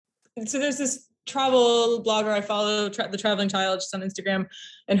so there's this travel blogger I follow, the Traveling Child, she's on Instagram,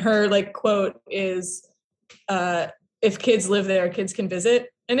 and her like quote is, if kids live there, kids can visit.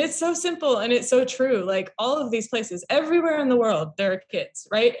 And it's so simple and it's so true. Like all of these places, everywhere in the world, there are kids,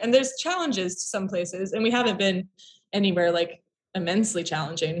 right? And there's challenges to some places, and we haven't been anywhere like immensely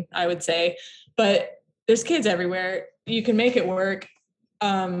challenging, I would say, but there's kids everywhere. You can make it work.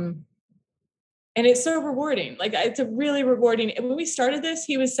 And it's so rewarding. Like it's a really rewarding. When we started this,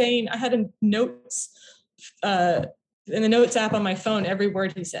 he was saying, I had a notes, in the notes app on my phone, every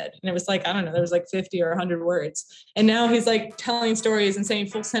word he said. And it was like, I don't know, there was like 50 or 100 words. And now he's like telling stories and saying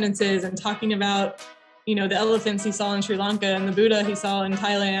full sentences and talking about, the elephants he saw in Sri Lanka and the Buddha he saw in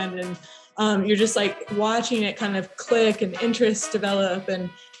Thailand. And you're just like watching it kind of click and interest develop. And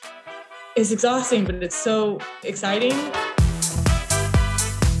it's exhausting, but it's so exciting.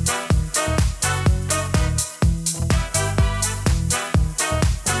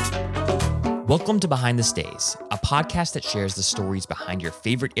 Welcome to Behind the Stays, a podcast that shares the stories behind your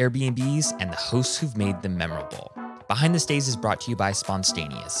favorite Airbnbs and the hosts who've made them memorable. Behind the Stays is brought to you by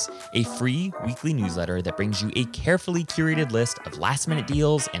Spontaneous, a free weekly newsletter that brings you a carefully curated list of last-minute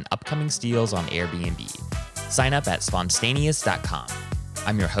deals and upcoming steals on Airbnb. Sign up at spontaneous.com.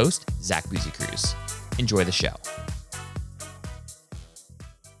 I'm your host, Zach Boozy-Cruz. Enjoy the show.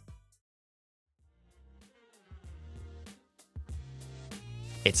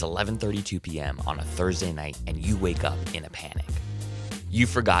 It's 11:32 p.m. on a Thursday night and you wake up in a panic. You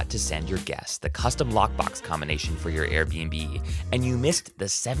forgot to send your guests the custom lockbox combination for your Airbnb, and you missed the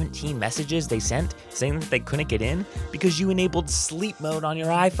 17 messages they sent saying that they couldn't get in because you enabled sleep mode on your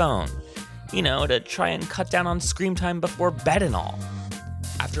iPhone. To try and cut down on screen time before bed and all.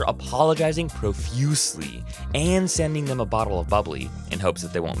 After apologizing profusely and sending them a bottle of bubbly in hopes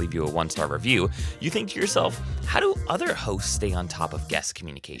that they won't leave you a 1-star review, you think to yourself, how do other hosts stay on top of guest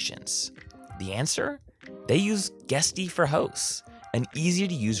communications? The answer? They use Guesty for Hosts, an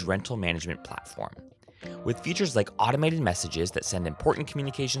easy-to-use rental management platform. With features like automated messages that send important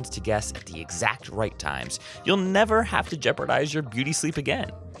communications to guests at the exact right times, you'll never have to jeopardize your beauty sleep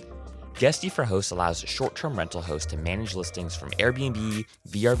again. Guesty for Hosts allows short-term rental hosts to manage listings from Airbnb,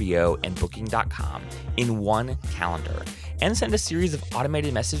 VRBO, and Booking.com in one calendar and send a series of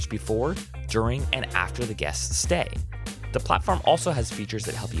automated messages before, during, and after the guest's stay. The platform also has features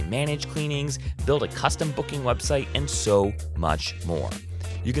that help you manage cleanings, build a custom booking website, and so much more.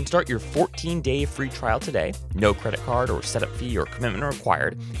 You can start your 14-day free trial today, no credit card or setup fee or commitment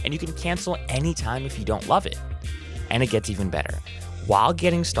required, and you can cancel anytime if you don't love it. And it gets even better. While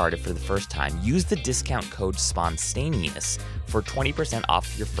getting started for the first time, use the discount code SPONTANEOUS for 20%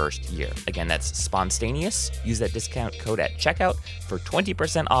 off your first year. Again, that's SPONTANEOUS. Use that discount code at checkout for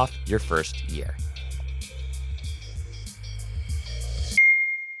 20% off your first year.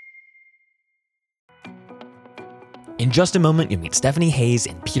 In just a moment, you'll meet Stephanie Hayes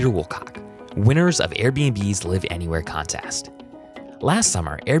and Peter Woolcock, winners of Airbnb's Live Anywhere contest. Last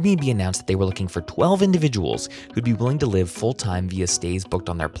summer, Airbnb announced that they were looking for 12 individuals who'd be willing to live full-time via stays booked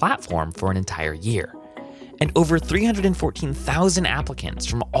on their platform for an entire year. And over 314,000 applicants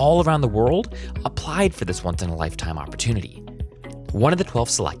from all around the world applied for this once-in-a-lifetime opportunity. One of the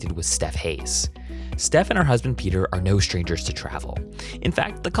 12 selected was Steph Hayes. Steph and her husband Peter are no strangers to travel. In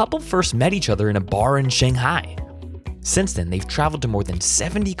fact, the couple first met each other in a bar in Shanghai. Since then, they've traveled to more than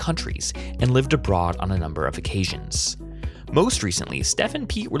 70 countries and lived abroad on a number of occasions. Most recently, Steph and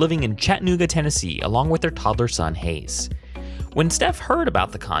Pete were living in Chattanooga, Tennessee, along with their toddler son, Hayes. When Steph heard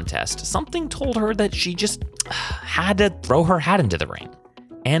about the contest, something told her that she just had to throw her hat into the ring.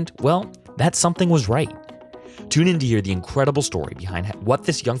 And, well, that something was right. Tune in to hear the incredible story behind what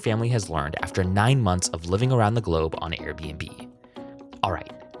this young family has learned after 9 months of living around the globe on Airbnb. All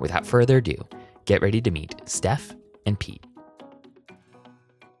right, without further ado, get ready to meet Steph and Pete.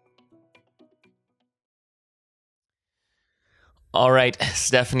 All right,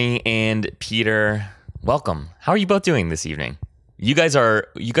 Stephanie and Peter, welcome. How are you both doing this evening? It's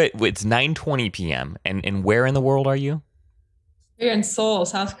 9:20 p.m. and where in the world are you? We're in Seoul,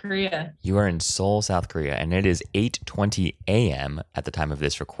 South Korea. You are in Seoul, South Korea, and it is 8:20 a.m. at the time of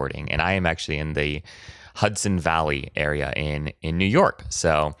this recording, and I am actually in the Hudson Valley area in New York.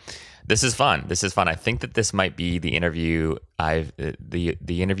 So this is fun. I think that this might be the interview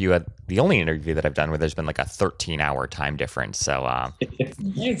the only interview that I've done where there's been like a 13-hour time difference. So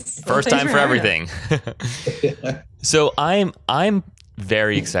nice. First time for everything. So I'm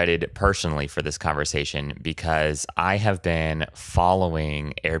very excited personally for this conversation because I have been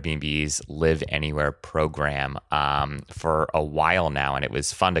following Airbnb's Live Anywhere program for a while now, and it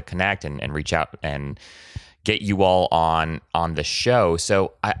was fun to connect and reach out and get you all on the show.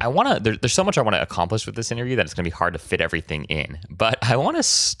 So I want to, there's so much I want to accomplish with this interview that it's going to be hard to fit everything in. But I want to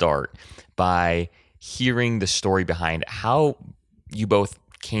start by hearing the story behind how you both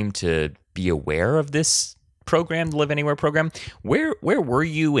came to be aware of this program, the Live Anywhere program. Where were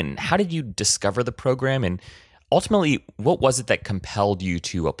you, and how did you discover the program, and ultimately what was it that compelled you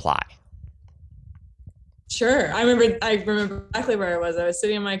to apply? Sure. I remember exactly where I was. I was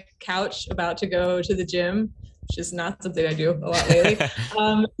sitting on my couch about to go to the gym, which is not something I do a lot lately.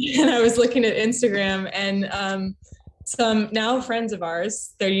 And I was looking at Instagram, and some now friends of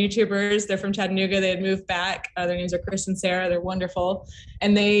ours, they're YouTubers, they're from Chattanooga, they had moved back. Their names are Chris and Sarah, they're wonderful.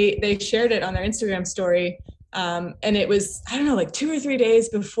 And they shared it on their Instagram story. And it was, I don't know, like 2 or 3 days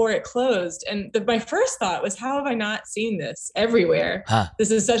before it closed. And my first thought was, how have I not seen this everywhere?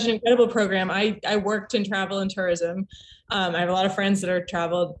 This is such an incredible program. I worked in travel and tourism. I have a lot of friends that are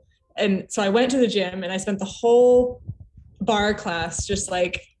traveled. And so I went to the gym and I spent the whole bar class just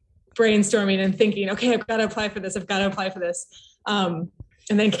like brainstorming and thinking, okay, I've got to apply for this. And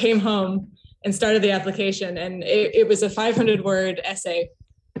then came home and started the application. And it was a 500-word essay.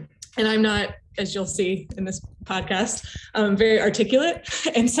 And I'm not, as you'll see in this podcast, very articulate.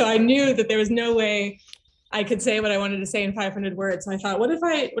 And so I knew that there was no way I could say what I wanted to say in 500 words. So I thought, what if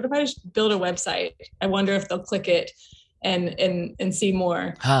I just build a website? I wonder if they'll click it and see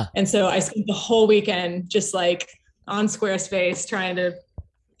more. And so I spent the whole weekend just like on Squarespace trying to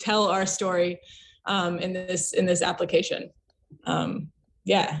tell our story in this application.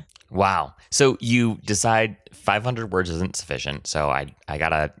 Wow. So you decide 500 words isn't sufficient. So I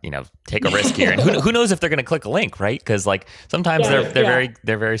gotta, take a risk here. And who knows if they're going to click a link, right? Because like sometimes they're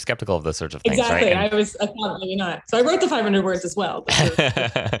very skeptical of those sorts of things. Exactly. Right? I thought maybe not. So I wrote the 500 words as well.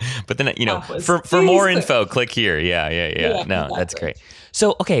 But then, for more info, click here. Yeah. No, exactly. That's great.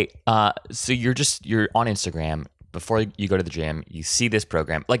 So, okay. So you're on Instagram before you go to the gym, you see this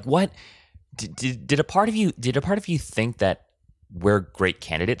program. Like what did a part of you think that we're great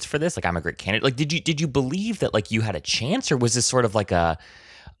candidates for this? Like I'm a great candidate. Like, did you believe that like you had a chance, or was this sort of like a,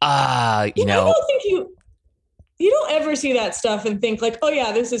 I don't think you don't ever see that stuff and think like, oh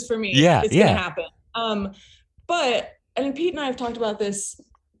yeah, this is for me. It's going to happen. But I mean, Pete and I have talked about this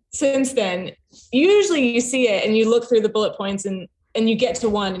since then. Usually you see it and you look through the bullet points and you get to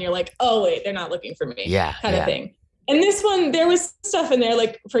one and you're like, oh wait, they're not looking for me. Kind of thing. And this one, there was stuff in there,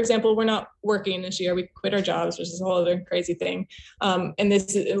 like, for example, we're not working this year. We quit our jobs, which is a whole other crazy thing. And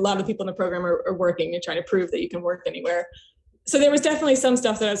a lot of people in the program are working and trying to prove that you can work anywhere. So there was definitely some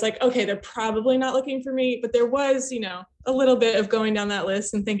stuff that I was like, okay, they're probably not looking for me. But there was, a little bit of going down that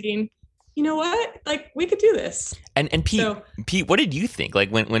list and thinking, you know what, like we could do this. And Pete, what did you think? Like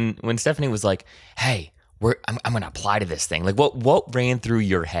when Stephanie was like, hey, I'm going to apply to this thing. Like what ran through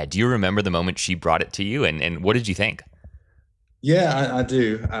your head? Do you remember the moment she brought it to you, and what did you think? Yeah, I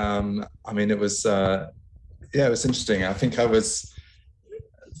do. I mean, it was interesting. I think I was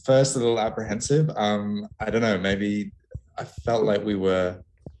first a little apprehensive. I don't know, maybe I felt like we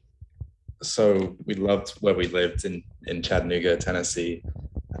loved where we lived in Chattanooga, Tennessee,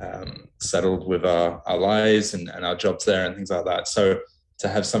 settled with our lives and our jobs there and things like that. So to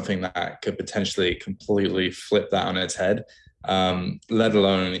have something that could potentially completely flip that on its head, let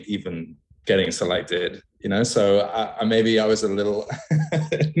alone even getting selected, so I was a little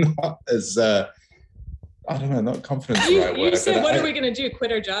not as I don't know, not confident. You said, what are we going to do?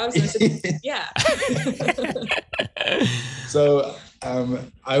 Quit our jobs? And I said, yeah. So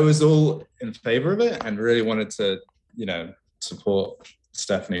I was all in favor of it and really wanted to, support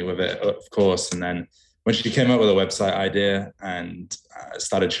Stephanie with it, of course. And then when she came up with a website idea and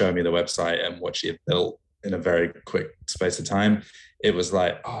started showing me the website and what she had built in a very quick space of time, it was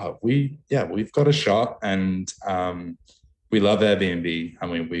like, oh, we've got a shot. And we love Airbnb.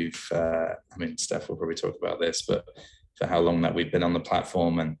 I mean, Steph will probably talk about this, but for how long that we've been on the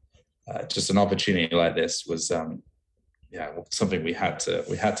platform, and just an opportunity like this was, something we had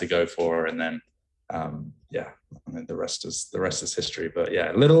to go for. And then, I mean, the rest is history. But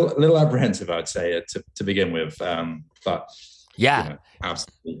yeah, a little apprehensive, I would say, to begin with. But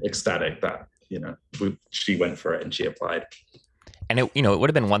absolutely ecstatic that she went for it and she applied. And it would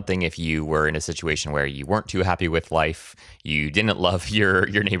have been one thing if you were in a situation where you weren't too happy with life, you didn't love your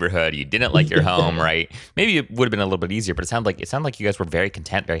neighborhood, you didn't like your home, right? Maybe it would have been a little bit easier, but it sounded like you guys were very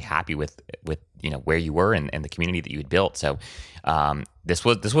content, very happy with where you were and the community that you had built. So this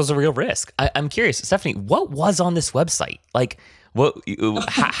was a real risk. I'm curious, Stephanie, what was on this website? Like,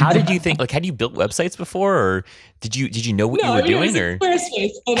 how did you think? Like, had you built websites before, or did you know what you were doing? It was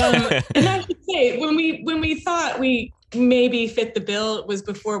Squarespace. And I should say, when we thought we maybe fit the bill was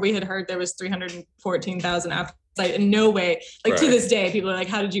before we had heard there was 314,000 applicants. In no way, like to this day, people are like,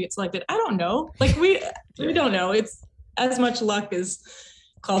 how did you get selected? I don't know. Like we don't know. It's as much luck as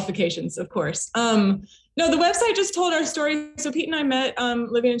qualifications, of course. No, the website just told our story. So Pete and I met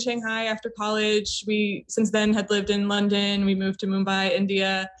living in Shanghai after college. We since then had lived in London. We moved to Mumbai,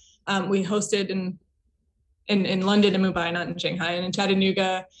 India. We hosted in London and Mumbai, not in Shanghai, and in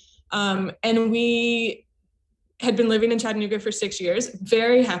Chattanooga. And we had been living in Chattanooga for 6 years,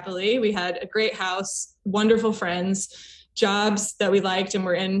 very happily. We had a great house, wonderful friends, jobs that we liked and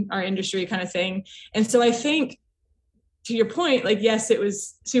were in our industry kind of thing. And so I think, to your point, like, yes, it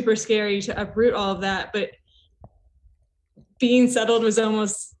was super scary to uproot all of that, but being settled was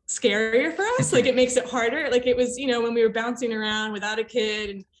almost scarier for us. Like, it makes it harder. Like, it was, when we were bouncing around without a kid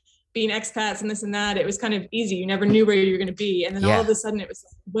and being expats and this and that, it was kind of easy. You never knew where you were going to be. And then all of a sudden it was,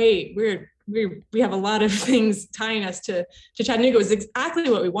 wait, we have a lot of things tying us to Chattanooga. It was exactly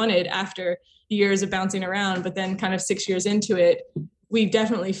what we wanted after years of bouncing around. But then kind of 6 years into it, we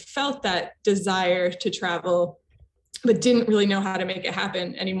definitely felt that desire to travel, but didn't really know how to make it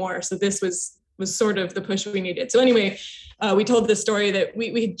happen anymore. So this was sort of the push we needed. So anyway, we told the story that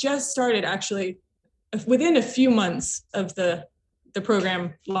we had just started actually within a few months of the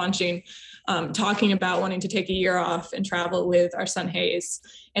program launching, talking about wanting to take a year off and travel with our son Hayes.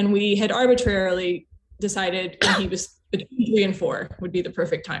 And we had arbitrarily decided when he was between 3 and 4 would be the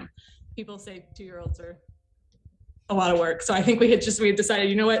perfect time. People say 2-year-olds are a lot of work. So I think we had decided,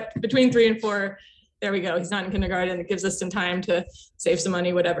 you know what, between 3 and 4, there we go. He's not in kindergarten. It gives us some time to save some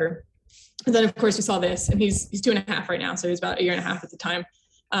money, whatever. And then of course we saw this, and he's 2.5 right now. So he's about 1.5 years at the time.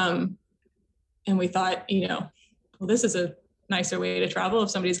 And we thought, well, this is a nicer way to travel if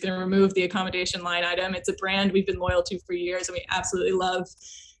somebody's going to remove the accommodation line item. It's a brand we've been loyal to for years and we absolutely love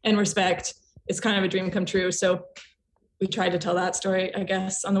and respect. It's kind of a dream come true. So we tried to tell that story, I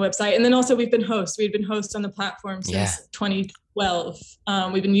guess, on the website. And then also we've been hosts. We've been hosts on the platform since 2012.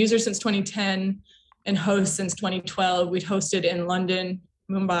 We've been users since 2010 and hosts since 2012. We'd hosted in London,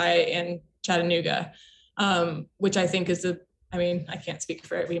 Mumbai, and Chattanooga, which I think is I can't speak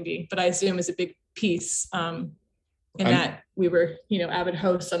for Airbnb, but I assume is a big piece that we were, avid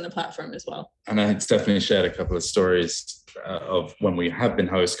hosts on the platform as well. And I definitely shared a couple of stories of when we have been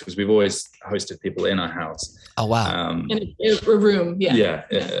hosts, because we've always hosted people in our house. Oh, wow. In a room. Yeah.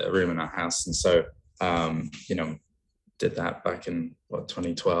 A room in our house. And so, did that back in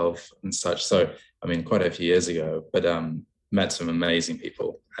 2012 and such. So, quite a few years ago, but met some amazing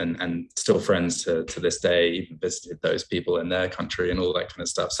people and still friends to this day, even visited those people in their country and all that kind of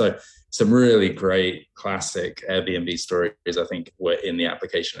stuff. So some really great classic Airbnb stories, I think, were in the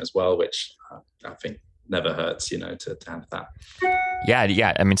application as well, which I think never hurts, to have that.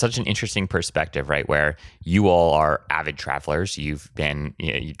 Yeah. Such an interesting perspective, right? Where you all are avid travelers. You've been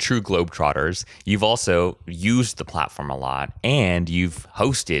true globetrotters. You've also used the platform a lot, and you've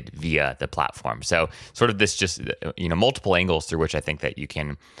hosted via the platform. So sort of this just, multiple angles through which I think that you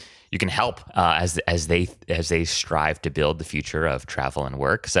can help as they strive to build the future of travel and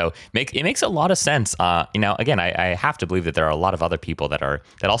work. So it makes a lot of sense. Again, I have to believe that there are a lot of other people that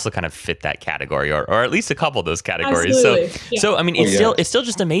also kind of fit that category, or at least a couple of those categories. Absolutely. So it's still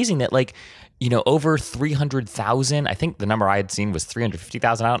just amazing that over 300,000. I think the number I had seen was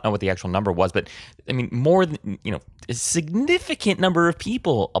 350,000. I don't know what the actual number was, but more than a significant number of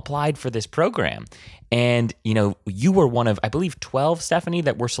people applied for this program. And, you were one of, I believe, 12, Stephanie,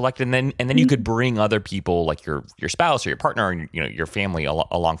 that were selected. And then you could bring other people like your spouse or your partner and, your family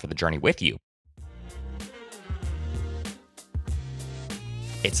along for the journey with you.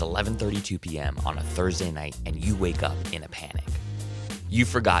 It's 11:32 p.m. on a Thursday night, and you wake up in a panic. You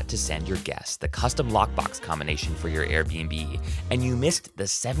forgot to send your guests the custom lockbox combination for your Airbnb, and you missed the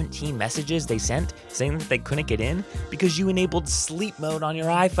 17 messages they sent saying that they couldn't get in because you enabled sleep mode on your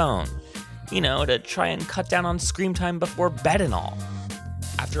iPhone. To try and cut down on screen time before bed and all.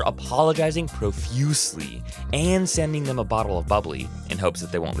 After apologizing profusely and sending them a bottle of bubbly in hopes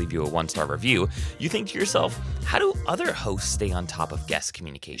that they won't leave you a 1-star review, you think to yourself, how do other hosts stay on top of guest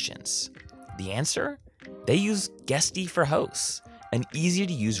communications? The answer? They use Guesty for Hosts, an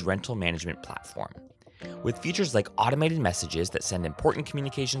easy-to-use rental management platform. With features like automated messages that send important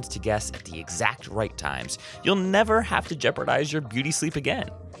communications to guests at the exact right times, you'll never have to jeopardize your beauty sleep again.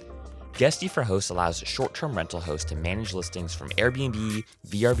 Guesty for Hosts allows short-term rental hosts to manage listings from Airbnb,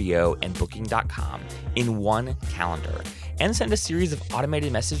 VRBO, and Booking.com in one calendar and send a series of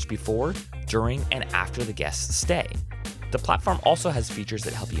automated messages before, during, and after the guest's stay. The platform also has features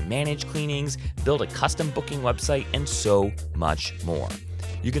that help you manage cleanings, build a custom booking website, and so much more.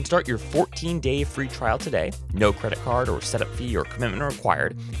 You can start your 14-day free trial today, no credit card or setup fee or commitment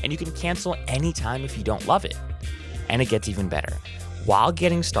required, and you can cancel anytime if you don't love it. And it gets even better. While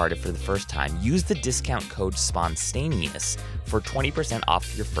getting started for the first time, use the discount code SPONTANEOUS for 20%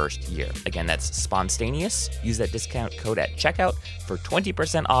 off your first year. Again, that's SPONTANEOUS. Use that discount code at checkout for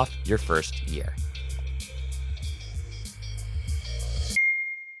 20% off your first year.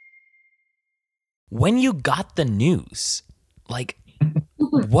 When you got the news, like,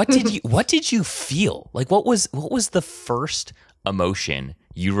 what did you feel? Like, what was the first emotion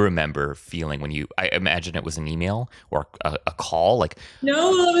you remember feeling when I imagine it was an email or a call? Like,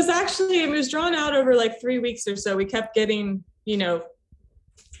 no, it was drawn out over like 3 weeks or so. We kept getting,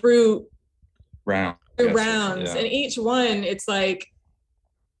 through rounds. Yeah. And each one, it's like,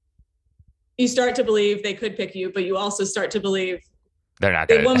 you start to believe they could pick you, but you also start to believe they're not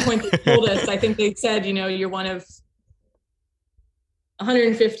gonna. At one point they told us, I think they said, you're one of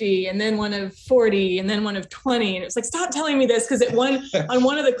 150 and then one of 40 and then one of 20. And it was like, stop telling me this. Cause on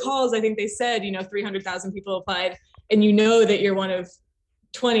one of the calls, I think they said, 300,000 people applied, and that you're one of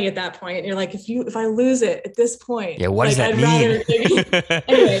 20 at that point. And you're like, if I lose it at this point, yeah, what does that mean?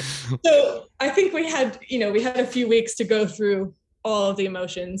 Anyway, so I think we had a few weeks to go through all of the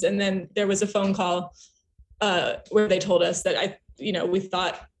emotions. And then there was a phone call where they told us that we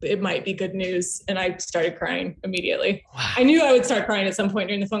thought it might be good news. And I started crying immediately. Wow. I knew I would start crying at some point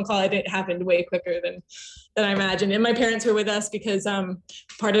during the phone call. It happened way quicker than I imagined. And my parents were with us because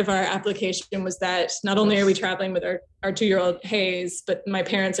part of our application was that not only are we traveling with our 2-year-old Hayes, but my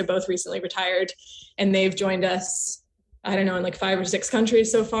parents are both recently retired, and they've joined us, I don't know, in like 5 or 6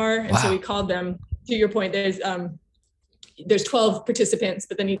 countries so far. And so we called them, to your point, there's 12 participants,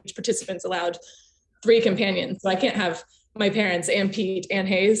 but then each participant's allowed 3 companions. So I can't have my parents and Pete and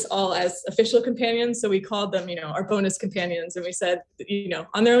Hayes all as official companions. So we called them, our bonus companions. And we said,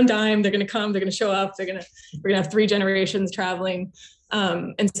 on their own dime, they're going to come, they're going to show up, we're going to have 3 generations traveling.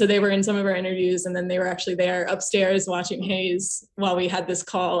 And so they were in some of our interviews, and then they were actually there upstairs watching Hayes while we had this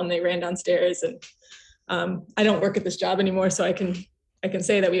call, and they ran downstairs. And I don't work at this job anymore, so I can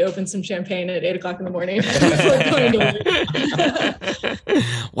say that we opened some champagne at 8:00 in the morning.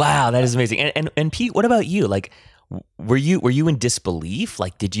 Wow, that is amazing. And Pete, what about you? Like, were you in disbelief?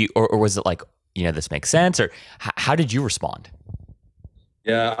 Like, did you, or was it like, this makes sense? Or how did you respond?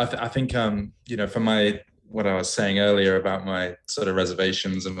 Yeah, I think, from what I was saying earlier about my sort of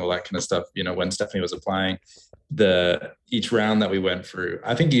reservations and all that kind of stuff, when Stephanie was applying, each round that we went through,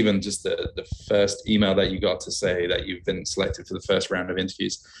 I think even just the first email that you got to say that you've been selected for the first round of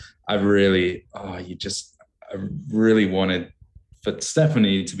interviews, I really wanted for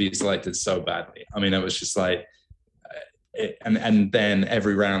Stephanie to be selected so badly. I mean, it was just like, and then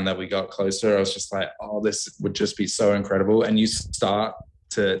every round that we got closer, I was just like, oh, this would just be so incredible. And you start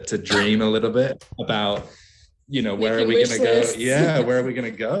to dream a little bit about, where are we going to go? Yeah, where are we going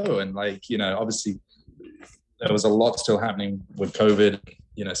to go? And like, obviously there was a lot still happening with COVID,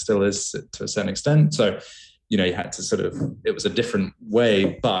 still is to a certain extent. So, you had to it was a different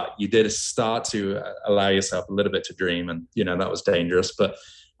way, but you did start to allow yourself a little bit to dream, and, that was dangerous. But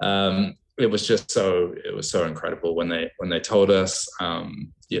it was so incredible when they told us,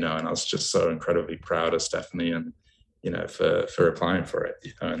 and I was just so incredibly proud of Stephanie and, for applying for it,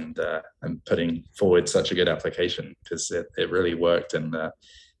 and putting forward such a good application, because it really worked. And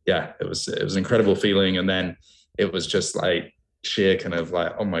it was an incredible feeling. And then it was just like sheer kind of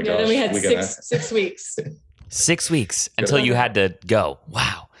like, oh my gosh. Then we had 6 weeks. 6 weeks until you had to go.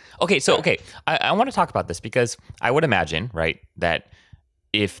 Wow. Okay. So, I want to talk about this, because I would imagine, right, that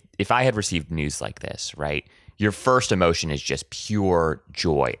if I had received news like this, right, your first emotion is just pure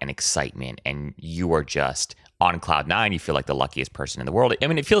joy and excitement, and you are just on cloud 9. You feel like the luckiest person in the world. I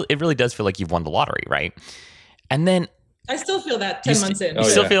mean, it really does feel like you've won the lottery, right? And then I still feel that 10 months in. You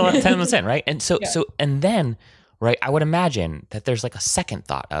still feel that 10 months in, right? And so and then, right, I would imagine that there's like a second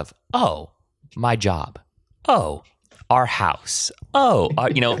thought of, oh, my job. Oh, our house. Oh,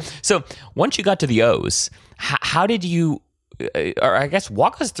 so once you got to the O's, how did you, or I guess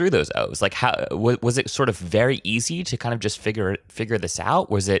walk us through those O's. Like, how was it sort of very easy to kind of just figure this out?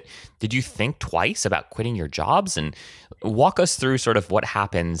 Did you think twice about quitting your jobs? And walk us through sort of what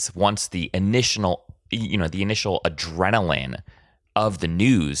happens once the initial adrenaline of the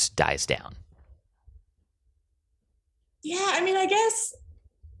news dies down. Yeah, I mean, I guess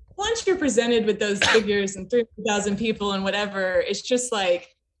once you're presented with those figures and 3,000 people and whatever, it's just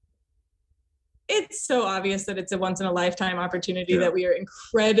like, it's so obvious that it's a once in a lifetime opportunity that we are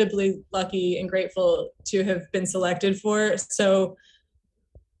incredibly lucky and grateful to have been selected for. So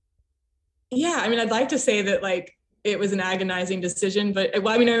yeah, I mean, I'd like to say that like it was an agonizing decision. But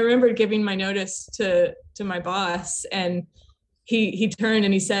I mean, I remember giving my notice to my boss, and he turned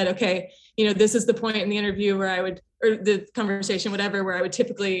and he said, okay, you know, this is the point in the interview where I would, or the conversation, whatever, where I would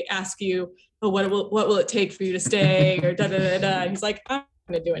typically ask you, oh, what will it take for you to stay, or da da da da. And he's like, I'm not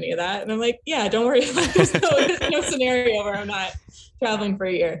going to do any of that. And I'm like, yeah, don't worry. Like, there's no scenario where I'm not traveling for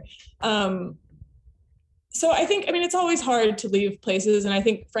a year. So I think, I mean, it's always hard to leave places, and I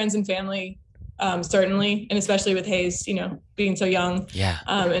think friends and family, certainly, and especially with Hayes, you know, being so young,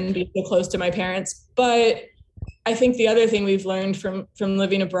 and being so close to my parents. But I think the other thing we've learned from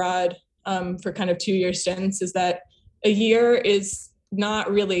living abroad for kind of 2-year stints is that a year is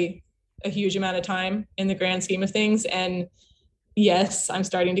not really a huge amount of time in the grand scheme of things. And yes, I'm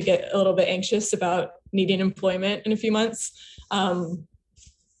starting to get a little bit anxious about needing employment in a few months,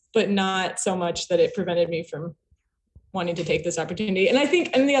 but not so much that it prevented me from wanting to take this opportunity. And I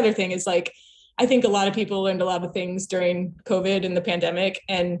think, and the other thing is, like, I think a lot of people learned a lot of things during COVID and the pandemic.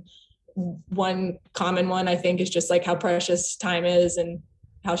 And one common one, I think, is just like how precious time is and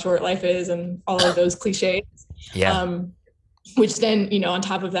how short life is and all of those cliches. Which then, you know, on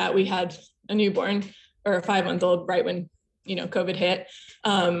top of that, we had a newborn, or a 5-month-old right when, you know, COVID hit,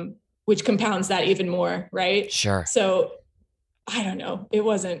 which compounds that even more. Right. Sure. So I don't know. It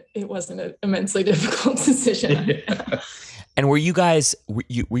wasn't an immensely difficult decision. And were you guys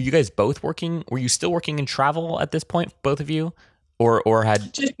both working? Were you still working in travel at this point, both of you, or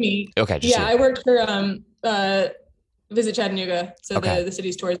had just me? Okay. Just you. I worked for Visit Chattanooga. So the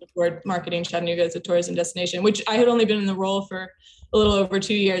city's tourism board marketing Chattanooga as a tourism destination, which I had only been in the role for a little over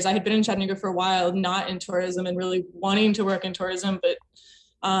 2 years. I had been in Chattanooga for a while, not in tourism, and really wanting to work in tourism, but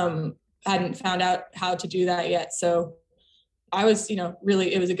hadn't found out how to do that yet. So I was, you know,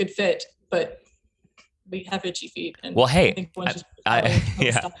 really, it was a good fit, but we have itchy feet. And well, hey, I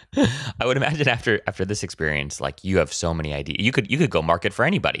would imagine after this experience, like, you have so many ideas. You could go market for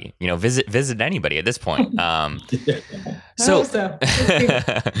anybody, you know, visit anybody at this point. So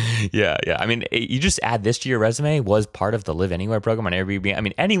yeah. I mean, you just add this to your resume, was part of the Live Anywhere program on Airbnb. I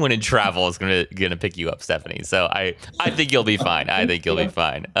mean, anyone in travel is gonna pick you up, Stephanie. So I think you'll be fine. Be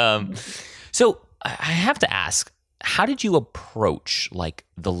fine. So I have to ask, how did you approach, like,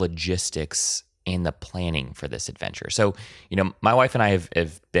 the logistics in the planning for this adventure? So, you know, my wife and I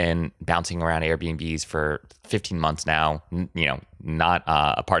have been bouncing around Airbnbs for 15 months now, you know, not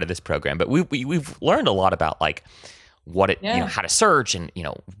a part of this program, but we've learned a lot about, like, you know, how to search, and, you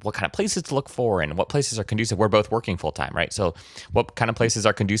know, what kind of places to look for, and what places are conducive. We're both working full time, right? So what kind of places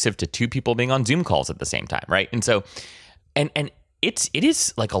are conducive to 2 people being on Zoom calls at the same time, right? And so, and it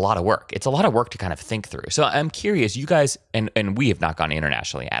is like a lot of work. It's a lot of work to kind of think through. So I'm curious, you guys, and we have not gone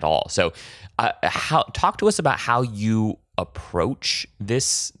internationally at all. So talk to us about how you approach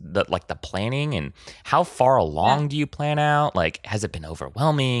this, the planning, and how far along do you plan out? Like, has it been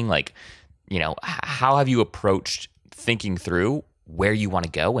overwhelming? Like, you know, how have you approached thinking through where you want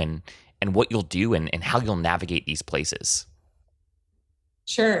to go and what you'll do and how you'll navigate these places?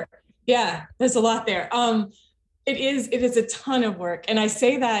 Sure. Yeah, there's a lot there. It is a ton of work. And I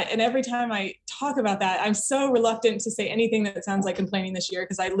say that, and every time I talk about that, I'm so reluctant to say anything that sounds like complaining this year,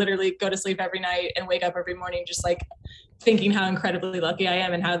 because I literally go to sleep every night and wake up every morning just like thinking how incredibly lucky I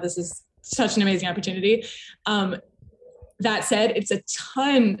am and how this is such an amazing opportunity. That said, it's a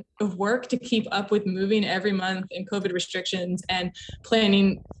ton of work to keep up with moving every month and COVID restrictions and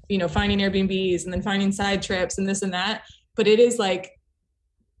planning, you know, finding Airbnbs and then finding side trips and this and that. But it is like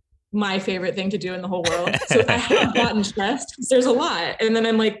my favorite thing to do in the whole world. So I have gotten stressed because there's a lot. And then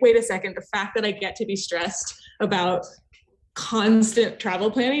I'm like, wait a second, the fact that I get to be stressed about constant travel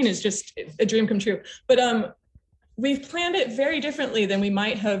planning is just a dream come true. But we've planned it very differently than we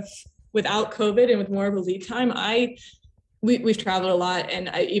might have without COVID and with more of a lead time. We've traveled a lot, and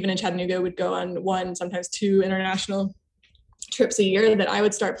I, even in Chattanooga, would go on 1, sometimes 2 international trips a year that I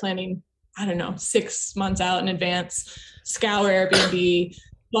would start planning, I don't know, 6 months out in advance, scour Airbnb,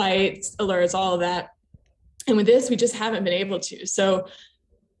 flights, alerts, all of that. And with this, we just haven't been able to. So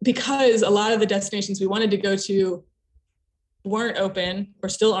because a lot of the destinations we wanted to go to weren't open or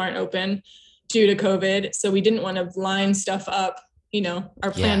still aren't open due to COVID, so we didn't want to line stuff up, you know,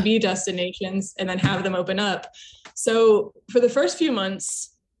 our plan B destinations and then have them open up. So for the first few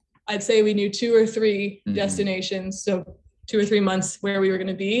months, I'd say we knew 2 or 3 destinations. So 2 or 3 months where we were going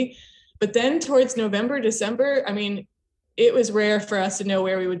to be. But then towards November, December, I mean, it was rare for us to know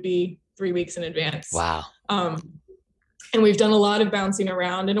where we would be 3 weeks in advance. Wow. And we've done a lot of bouncing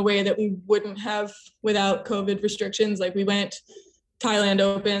around in a way that we wouldn't have without COVID restrictions. Like, we went, Thailand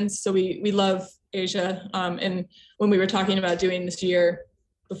opens, so we love Asia. And when we were talking about doing this year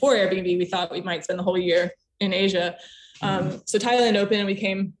before Airbnb, we thought we might spend the whole year in Asia. So Thailand opened and we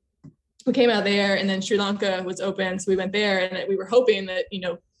came out there, and then Sri Lanka was open. So we went there, and we were hoping that,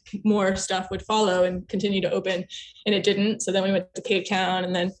 more stuff would follow and continue to open, and it didn't. So then we went to Cape Town,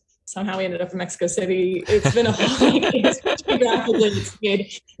 and then somehow we ended up in Mexico City. It's been a whole, geographically, it's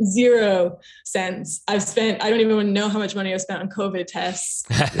made zero sense. I don't even know how much money I spent on COVID tests.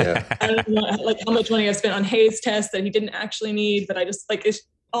 Yeah. I don't know how much money I spent on Hayes tests that he didn't actually need, but I just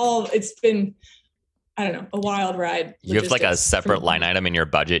it's been, I don't know, a wild ride. You have a separate line item in your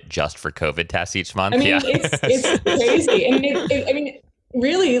budget just for COVID tests each month. I mean, it's crazy. And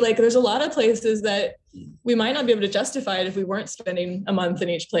really, there's a lot of places that we might not be able to justify it if we weren't spending a month in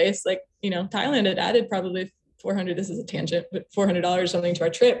each place. Thailand had added probably $400, this is a tangent, but $400 something to our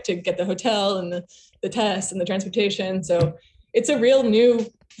trip to get the hotel and the tests and the transportation. So it's a real new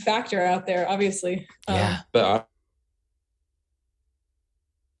factor out there, obviously. Yeah. But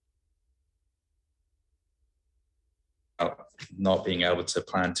not being able to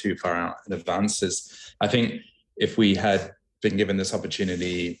plan too far out in advance is, I think if we had been given this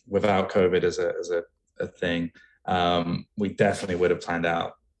opportunity without COVID as a thing, we definitely would have planned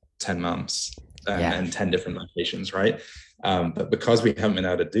out 10 months and 10 different locations, right? But because we haven't been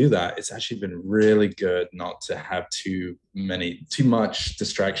able to do that, it's actually been really good not to have too much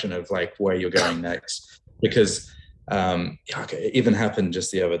distraction of where you're going next. Because it even happened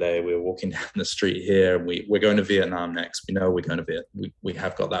just the other day. We were walking down the street here, and we're going to Vietnam next. We know we're going to Vietnam. We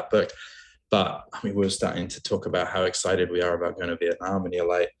have got that booked. But we were starting to talk about how excited we are about going to Vietnam, and you're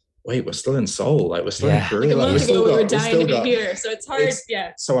like, wait, we're still in Seoul, we're still in Korea. A month ago, we were dying to be here, so it's hard.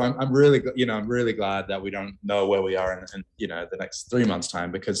 So I'm really glad that we don't know where we are in the next 3 months' time,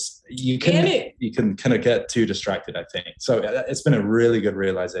 because you can kind of get too distracted, I think. So it's been a really good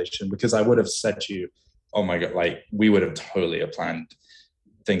realization, because I would have said to you, oh my God, we would have totally planned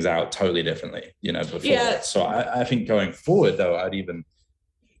things out totally differently, before. Yeah. So I think going forward, though,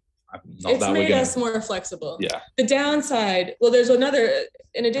 it's made us more flexible. Yeah. The downside, there's another,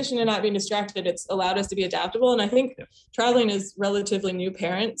 in addition to not being distracted, it's allowed us to be adaptable. And I think traveling as relatively new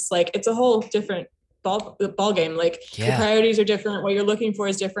parents, it's a whole different ball game. The priorities are different. What you're looking for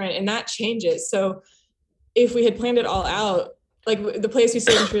is different, and that changes. So if we had planned it all out, the place we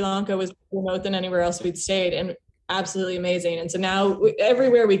stayed in Sri Lanka was remote than anywhere else we'd stayed, and absolutely amazing. And so now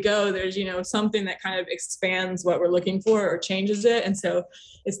everywhere we go, there's, something that kind of expands what we're looking for or changes it. And so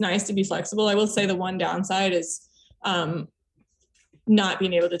it's nice to be flexible. I will say the one downside is not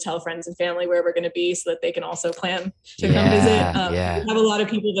being able to tell friends and family where we're going to be, so that they can also plan to come visit. We have a lot of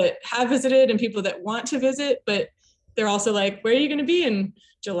people that have visited and people that want to visit, but they're also like, where are you going to be in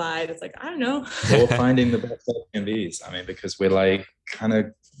July? It's I don't know. We're finding the best Airbnbs. Because we're kind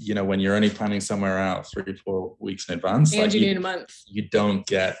of, when you're only planning somewhere out 3-4 weeks in advance, and you need a month, you don't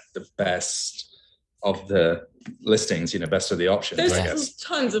get the best of the listings, best of the options. There's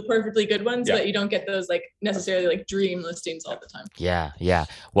tons of perfectly good ones, but you don't get those necessarily dream listings all the time. Yeah.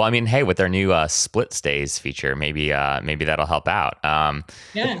 Well, hey, with our new split stays feature, maybe that'll help out.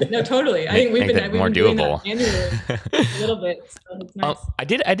 No, totally. I think we've been more doable. A little bit. So it's nice. I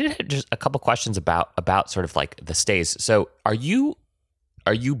did have just a couple questions about sort of the stays. So are you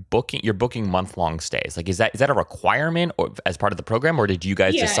booking month-long stays? Is that a requirement or as part of the program, or did you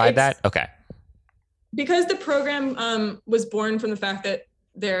guys decide that? Okay. Because the program was born from the fact that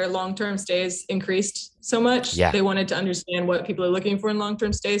their long-term stays increased so much, they wanted to understand what people are looking for in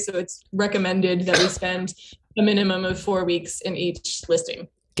long-term stays. So it's recommended that we spend a minimum of 4 weeks in each listing.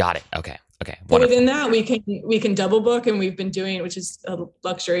 Got it. Okay. So within that, we can double book, and we've been doing, which is a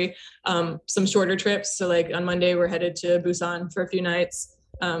luxury, some shorter trips. So on Monday, we're headed to Busan for a few nights,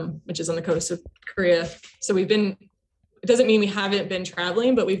 which is on the coast of Korea. So it doesn't mean we haven't been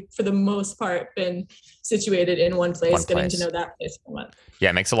traveling, but we've, for the most part, been situated in one place, getting to know that place for a month. Yeah,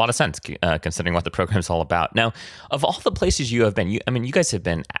 it makes a lot of sense considering what the program's all about. Now, of all the places you have been, you guys have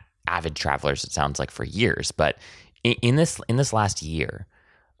been avid travelers, it sounds like, for years, but in this last year,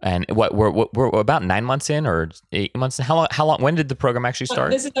 and we're about 9 months in, or 8 months in? How long? When did the program actually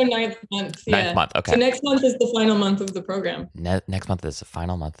start? This is our 9th month. Ninth month. Okay. So next month is the final month of the program. Next month is the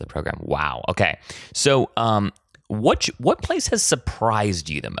final month of the program. Wow. Okay. So, what place has surprised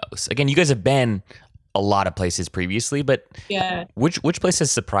you the most? Again, you guys have been a lot of places previously, but which place has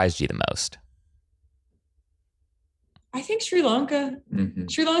surprised you the most? I think Sri Lanka. Mm-hmm.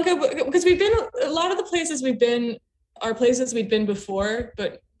 Sri Lanka, because a lot of the places we've been are places we'd been before,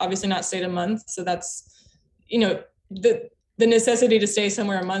 but obviously not stayed a month. So that's, the the necessity to stay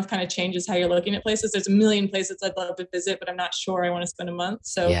somewhere a month kind of changes how you're looking at places. There's a million places I'd love to visit, but I'm not sure I want to spend a month.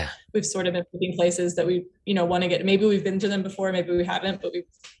 So we've sort of been picking places that we, want to get, maybe we've been to them before, maybe we haven't, but we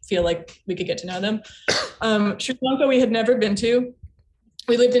feel like we could get to know them. Sri Lanka, we had never been to.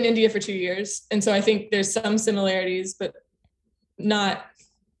 We lived in India for 2 years. And so I think there's some similarities, but not,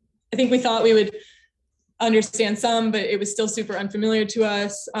 I think we thought we would understand some, but it was still super unfamiliar to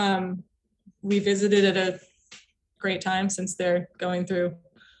us. We visited at a great time since they're going through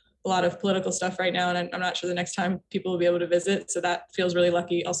a lot of political stuff right now. And I'm not sure the next time people will be able to visit. So that feels really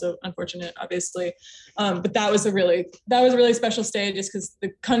lucky, also unfortunate, obviously. But that was a really special stay just because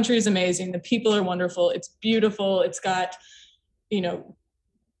the country is amazing. The people are wonderful. It's beautiful. It's got,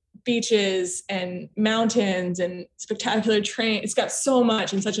 beaches and mountains and spectacular train. It's got so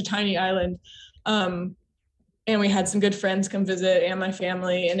much in such a tiny island. And we had some good friends come visit and my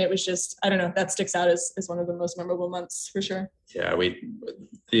family. And it was just, I don't know, that sticks out as one of the most memorable months for sure. Yeah,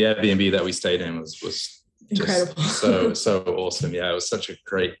 the Airbnb that we stayed in was incredible. so awesome. Yeah, it was such a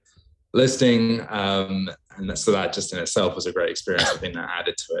great listing. And so that just in itself was a great experience. I think that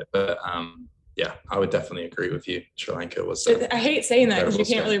added to it. But yeah, I would definitely agree with you. Sri Lanka was. I hate saying that because you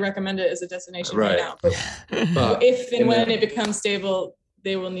can't really recommend it as a destination right now. But if and when it becomes stable,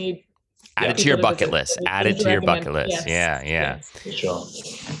 they will need. Add it to your bucket list. Add it to your bucket list. Yes. Yeah. For sure.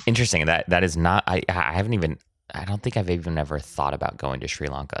 Interesting. That is not. I don't think I've even ever thought about going to Sri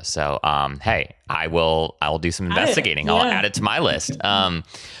Lanka. So, hey, I will do some investigating. I'll add it to my list.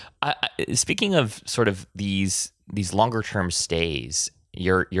 Speaking of sort of these longer term stays,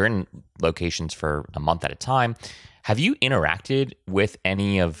 you're in locations for a month at a time. Have you interacted with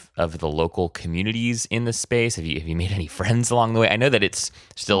any of the local communities in the space? Have you made any friends along the way? I know that it's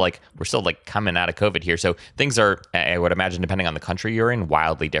still we're still coming out of COVID here, so things are, I would imagine, depending on the country you're in,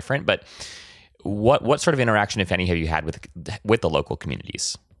 wildly different. But what sort of interaction, if any, have you had with the local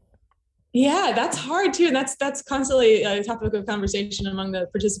communities? Yeah, that's hard too, and that's constantly a topic of conversation among the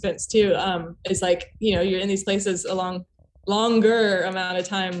participants too. Is you're in these places a longer amount of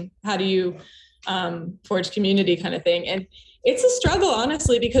time. How do you forge community kind of thing? And it's a struggle,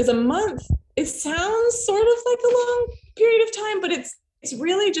 honestly, because a month, it sounds sort of like a long period of time, but it's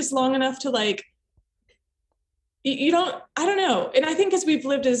really just long enough to I don't know. And I think as we've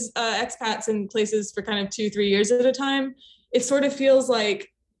lived as expats in places for kind of 2-3 years at a time, it sort of feels like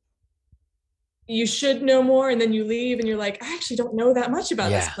you should know more, and then you leave and you're like, I actually don't know that much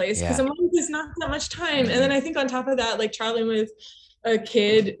about this place because a month is not that much time. And then I think on top of that, traveling with a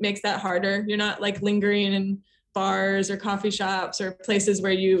kid makes that harder. You're not lingering in bars or coffee shops or places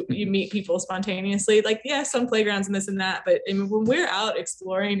where you meet people spontaneously. Some playgrounds and this and that, but when we're out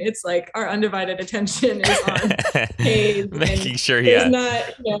exploring, it's our undivided attention is on kids. Making sure,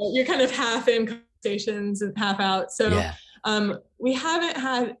 not, you're kind of half in conversations and half out. So we haven't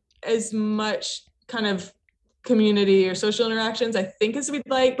had as much kind of community or social interactions, I think, as we'd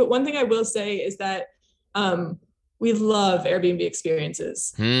like. But one thing I will say is that we love Airbnb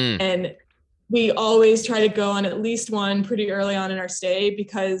experiences. And we always try to go on at least one pretty early on in our stay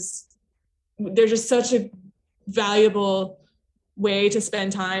because they're just such a valuable way to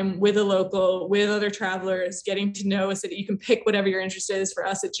spend time with a local, with other travelers, getting to know a city. You can pick whatever your interest is. For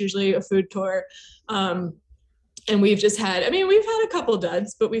us, it's usually a food tour. And we've just had, we've had a couple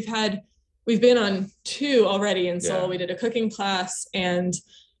duds, but we've been on 2 already in Seoul. We did a cooking class and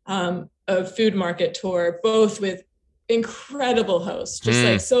a food market tour, both with incredible hosts,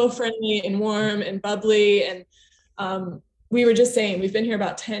 just so friendly and warm and bubbly. And we were just saying, we've been here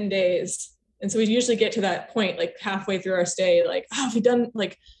about 10 days. And so we usually get to that point, halfway through our stay, have we done,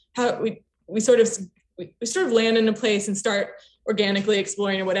 how we sort of land in a place and start organically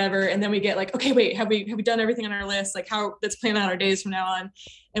exploring or whatever. And then we get okay, wait, have we done everything on our list? Let's plan out our days from now on.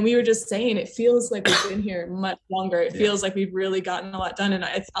 And we were just saying, it feels like we've been here much longer. It feels like we've really gotten a lot done. And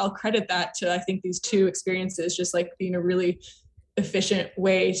I'll credit that to, I think, these 2 experiences, just being a really efficient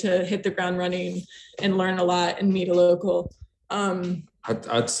way to hit the ground running and learn a lot and meet a local.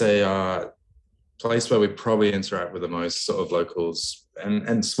 I'd say place where we probably interact with the most sort of locals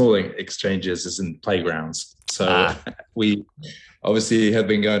and small exchanges is in playgrounds. So we obviously have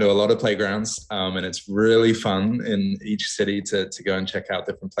been going to a lot of playgrounds, and it's really fun in each city to go and check out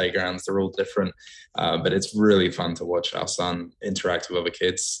different playgrounds. They're all different, but it's really fun to watch our son interact with other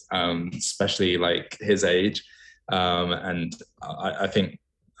kids, especially his age. And I think,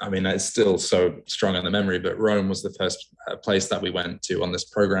 it's still so strong in the memory, but Rome was the first place that we went to on this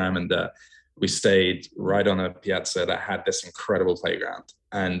program. And we stayed right on a piazza that had this incredible playground.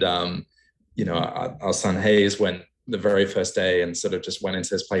 And, our son Hayes went the very first day and sort of just went into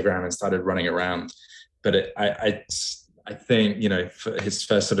his playground and started running around. But I I think, for his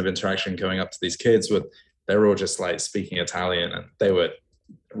first sort of interaction going up to these kids, they were all just like speaking Italian, and they were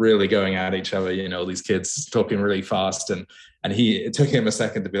really going at each other, these kids talking really fast, and it took him a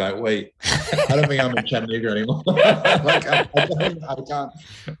second to be like, wait, I don't think I'm in Chattanooga anymore. Like I can't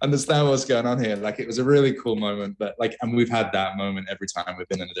understand what's going on here. Like, it was a really cool moment, but and we've had that moment every time we've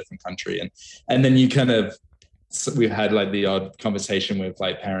been in a different country, and then you kind of, we've had like the odd conversation with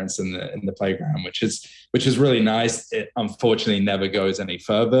like parents in the playground, which is really nice. It unfortunately never goes any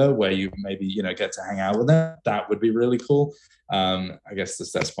further where you maybe, get to hang out with them. That would be really cool. I guess to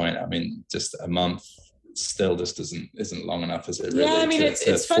Steph's point, I mean, just a month still just isn't long enough, is it? Really? Yeah, I mean,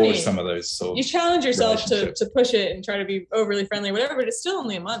 it's funny. Some of those sort of, you challenge yourself to push it and try to be overly friendly, whatever, but it's still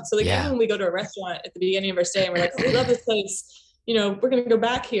only a month. So like, even when we go to a restaurant at the beginning of our stay and we're like, oh, we love this place, we're going to go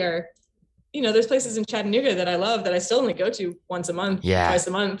back here. There's places in Chattanooga that I love that I still only go to once a month, twice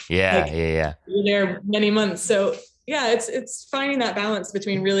a month. Yeah. You're there many months. So yeah, it's finding that balance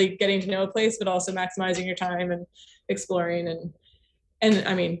between really getting to know a place, but also maximizing your time and exploring. And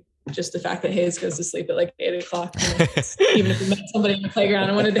I mean, just the fact that Hayes goes to sleep at like 8 o'clock, even if we met somebody in the playground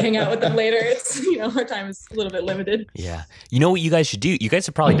and wanted to hang out with them later, it's, our time is a little bit limited. Yeah. You know what you guys should do? You guys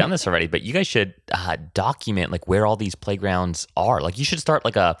have probably done this already, but you guys should document like where all these playgrounds are. Like, you should start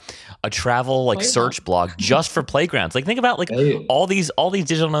like a travel like search blog just for playgrounds. Like, think about like all these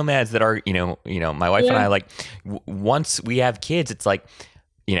digital nomads that are, my wife and I, like once we have kids, it's like,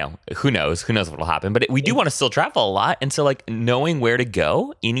 who knows what will happen, but we do want to still travel a lot. And so like knowing where to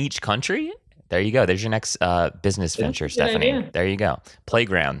go in each country, there you go. There's your next business venture, Stephanie. Idea. There you go.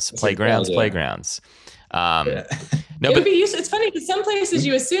 Playgrounds. No, it would be useful. It's funny because some places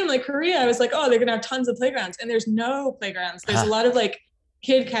you assume, like Korea, I was like, oh, they're going to have tons of playgrounds, and there's no playgrounds. There's a lot of like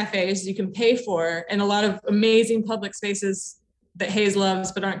kid cafes you can pay for, and a lot of amazing public spaces that Hayes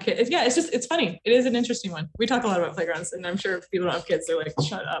loves but aren't kids. Yeah, it's funny. It is an interesting one. We talk a lot about playgrounds, and I'm sure if people don't have kids, they're like,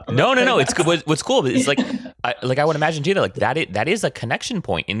 shut up. No. It's good. What's cool is like, I would imagine too that like that is a connection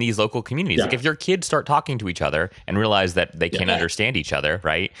point in these local communities. Yeah. Like, if your kids start talking to each other and realize that they can't understand each other,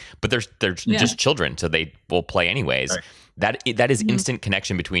 right? But they're just children, so they will play anyways. Right. That is instant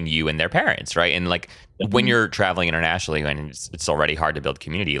connection between you and their parents, right? And like when you're traveling internationally and it's already hard to build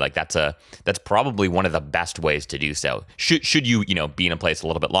community, like that's probably one of the best ways to do so. Should you be in a place a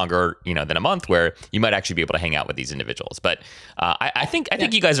little bit longer than a month where you might actually be able to hang out with these individuals. But I think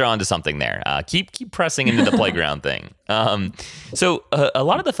you guys are onto something there. Keep pressing into the playground thing. So a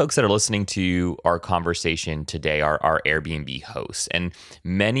lot of the folks that are listening to our conversation today are our Airbnb hosts, and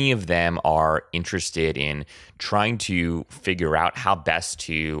many of them are interested in trying to figure out how best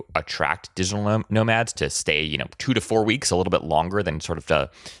to attract digital nomads to stay, 2 to 4 weeks, a little bit longer than sort of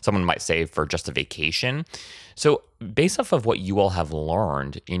someone might say for just a vacation. So based off of what you all have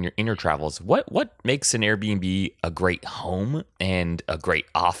learned in your travels, what makes an Airbnb a great home and a great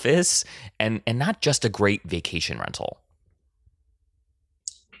office and not just a great vacation rental?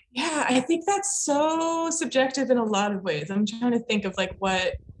 Yeah, I think that's so subjective in a lot of ways. I'm trying to think of like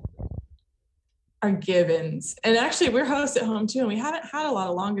what are givens. And actually we're hosts at home too, and we haven't had a lot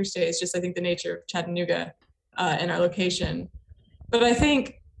of longer stays, just I think the nature of Chattanooga and our location. But I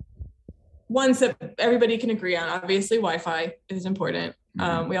think ones that everybody can agree on, obviously Wi-Fi is important.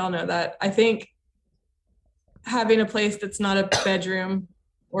 We all know that. I think having a place that's not a bedroom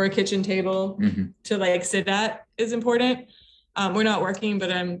or a kitchen table to like sit at is important. We're not working,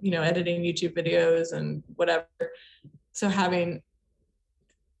 but I'm, editing YouTube videos and whatever. So having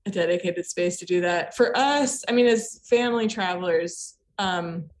a dedicated space to do that. For us, I mean, as family travelers,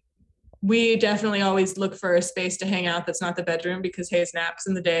 we definitely always look for a space to hang out that's not the bedroom, because Hayes naps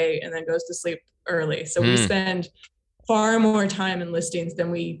in the day and then goes to sleep early. So we spend far more time in listings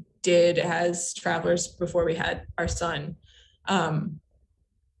than we did as travelers before we had our son.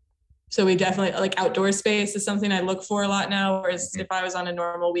 So we definitely, like, outdoor space is something I look for a lot now, whereas if I was on a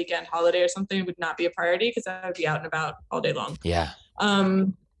normal weekend holiday or something, it would not be a priority because I would be out and about all day long. Yeah.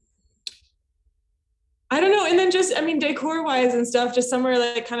 I don't know. And then just, decor wise and stuff, just somewhere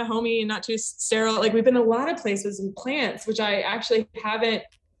like kind of homey and not too sterile. Like, we've been a lot of places with plants, which I actually haven't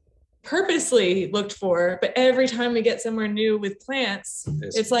purposely looked for, but every time we get somewhere new with plants,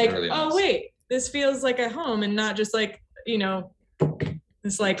 it's like, really nice. Oh wait, this feels like a home and not just like,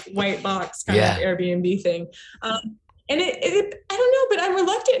 this like white box kind of Airbnb thing. And it I don't know, but I'm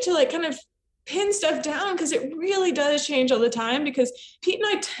reluctant to like kind of pin stuff down because it really does change all the time, because Pete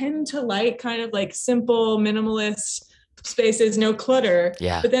and I tend to like kind of like simple minimalist spaces, no clutter.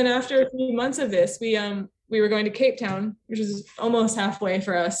 Yeah. But then after a few months of this, we were going to Cape Town, which is almost halfway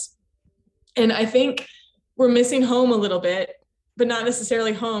for us. And I think we're missing home a little bit, but not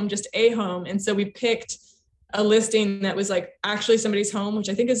necessarily home, just a home. And so we picked a listing that was like actually somebody's home, which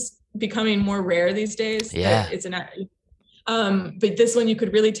I think is becoming more rare these days. Yeah. It's but this one you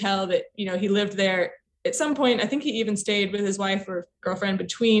could really tell that, you know, he lived there at some point. I think he even stayed with his wife or girlfriend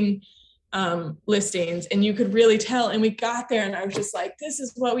between listings, and you could really tell. And we got there and I was just like, this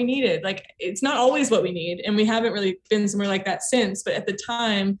is what we needed. Like, it's not always what we need, and we haven't really been somewhere like that since, but at the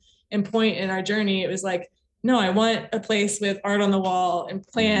time and point in our journey, it was like, no, I want a place with art on the wall and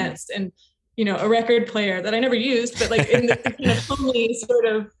plants and, you know, a record player that I never used, but like in the kind of homely sort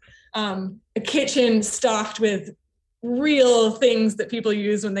of a kitchen stocked with real things that people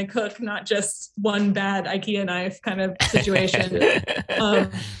use when they cook, not just one bad IKEA knife kind of situation.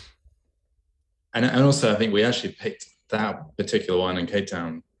 And also, I think we actually picked that particular one in Cape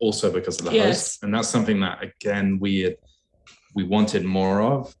Town also because of the host. And that's something that, again, we wanted more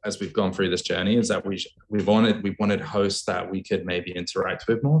of as we've gone through this journey, is that we wanted hosts that we could maybe interact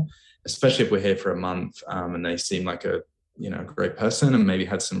with more, especially if we're here for a month and they seem like a, you know, great person and maybe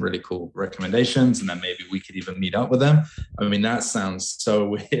had some really cool recommendations, and then maybe we could even meet up with them. I mean, that sounds so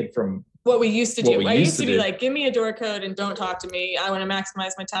weird from what we used to do. I used to be like, give me a door code and don't talk to me. I want to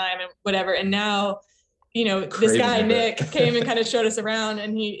maximize my time and whatever. And now, you know, this guy, Nick, came and kind of showed us around,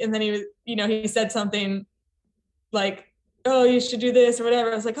 and then he was, you know, he said something like, oh, you should do this or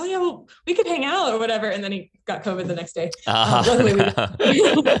whatever. I was like, oh yeah, well, we could hang out or whatever. And then he got COVID the next day. Luckily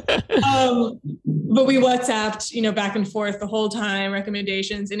but we WhatsApped, you know, back and forth the whole time,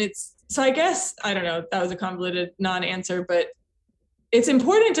 recommendations. And so I guess, I don't know, that was a convoluted non-answer, but it's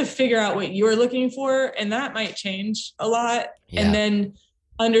important to figure out what you're looking for, and that might change a lot. Yeah. And then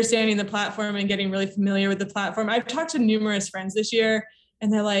understanding the platform and getting really familiar with the platform. I've talked to numerous friends this year,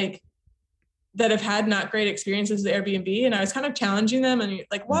 and they're like, that have had not great experiences with Airbnb. And I was kind of challenging them and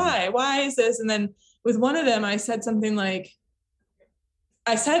like, why is this? And then with one of them, I said something like,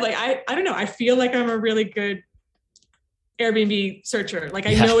 I don't know, I feel like I'm a really good Airbnb searcher. Like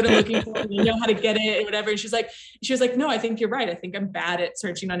I know what I'm looking for, and I know how to get it and whatever. And she was like, no, I think you're right. I think I'm bad at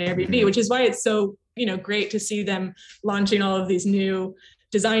searching on Airbnb, which is why it's so, you know, great to see them launching all of these new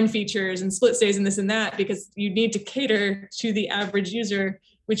design features and split stays and this and that, because you need to cater to the average user,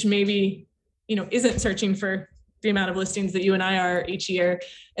 which maybe, you know, isn't searching for the amount of listings that you and I are each year.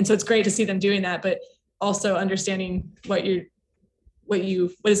 And so it's great to see them doing that, but also understanding what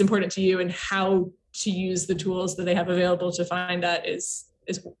is important to you and how to use the tools that they have available to find that is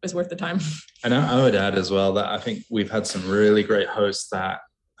worth the time. And I would add as well that I think we've had some really great hosts that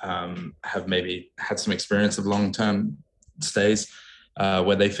have maybe had some experience of long-term stays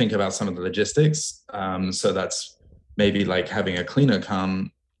where they think about some of the logistics. So that's maybe like having a cleaner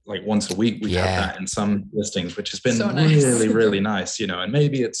come like once a week. We have that in some listings, which has been so nice. Really, really nice, you know, and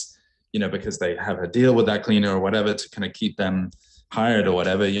maybe it's, you know, because they have a deal with that cleaner or whatever to kind of keep them hired or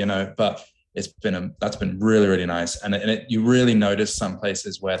whatever, you know, but that's been really, really nice. And you really notice some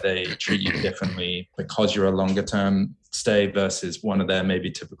places where they treat you differently because you're a longer term stay versus one of their maybe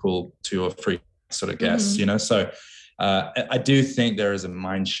typical 2 or 3 sort of guests, you know? So I do think there is a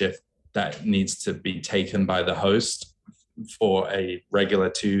mind shift that needs to be taken by the host for a regular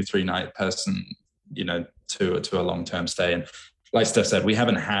 2-3 night person, you know, to a long-term stay. And like Steph said, we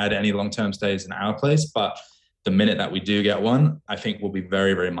haven't had any long-term stays in our place, but the minute that we do get one, I think we'll be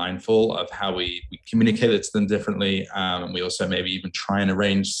very, very mindful of how we communicate it to them differently. And we also maybe even try and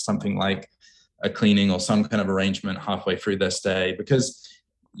arrange something like a cleaning or some kind of arrangement halfway through their stay, because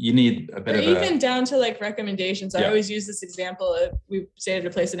you need a bit even down to like recommendations. I always use this example of, we stayed at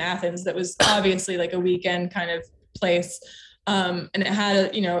a place in Athens that was obviously like a weekend kind of place. And it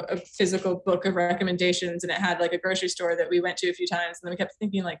had a physical book of recommendations, and it had like a grocery store that we went to a few times. And then we kept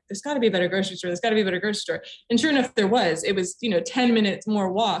thinking like, there's got to be a better grocery store. There's got to be a better grocery store. And sure enough, there was. It was, 10 minutes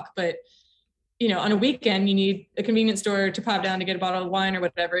more walk, but on a weekend you need a convenience store to pop down to get a bottle of wine or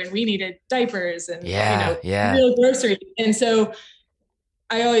whatever. And we needed diapers and real groceries. And so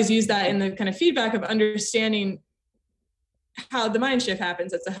I always use that in the kind of feedback of understanding how the mind shift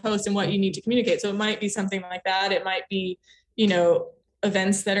happens as a host and what you need to communicate. So it might be something like that. It might be,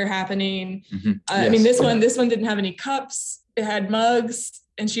 events that are happening. Mm-hmm. I mean, this one didn't have any cups. It had mugs.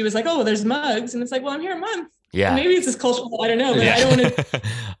 And she was like, oh, there's mugs. And it's like, well, I'm here a month. Yeah. Maybe it's just cultural. I don't know, but I don't want to,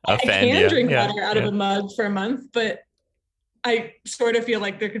 I can drink water out of a mug for a month, but I sort of feel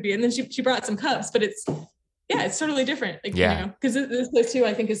like there could be, and then she brought some cups, but it's totally different. Like, because this place too,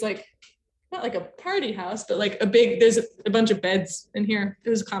 I think is like, not like a party house, but like there's a bunch of beds in here. It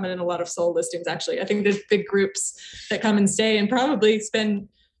was common in a lot of soul listings, actually. I think there's big groups that come and stay and probably spend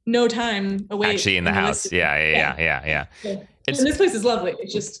no time away. Actually in the house. Yeah. And this place is lovely.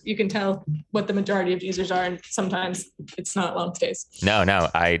 It's just, you can tell what the majority of users are, and sometimes it's not long stays. No,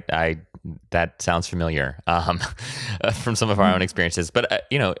 I that sounds familiar from some of our own experiences. But,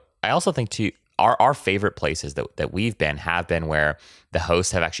 I also think too, our favorite places that we've been have been where the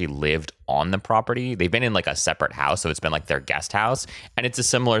hosts have actually lived on the property. They've been in like a separate house, so it's been like their guest house, and it's a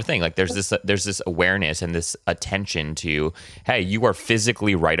similar thing. Like there's this awareness and this attention to, hey, you are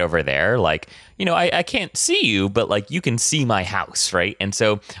physically right over there. Like, I can't see you, but like you can see my house, right? And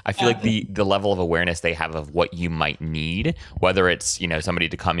so I feel like the level of awareness they have of what you might need, whether it's somebody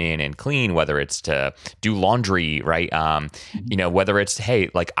to come in and clean, whether it's to do laundry, right? Whether it's, hey,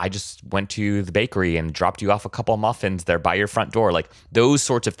 like I just went to the bakery and dropped you off a couple of muffins there by your front door, like those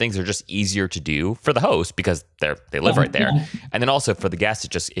sorts of things are just easier to do for the host because they live right there. And then also for the guests,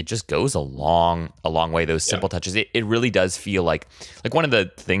 it just goes a long way. Those simple touches. It really does feel like one of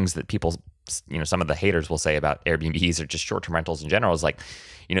the things that people, some of the haters will say about Airbnbs or just short-term rentals in general is like,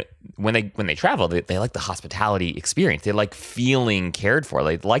 when they travel, they like the hospitality experience. They like feeling cared for.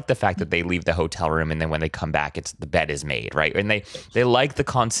 They like the fact that they leave the hotel room and then when they come back, the bed is made, right? And they like the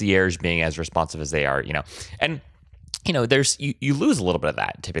concierge being as responsive as they are, and there's you lose a little bit of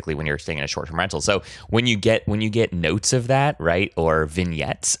that typically when you're staying in a short-term rental. So when you get notes of that, right, or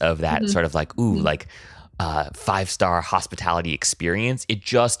vignettes of that sort of like, like 5-star hospitality experience, it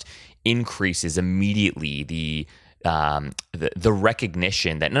just increases immediately the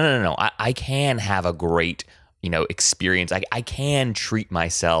recognition that no, I can have a great experience. I can treat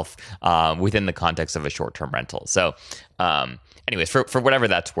myself within the context of a short-term rental. So anyways, for whatever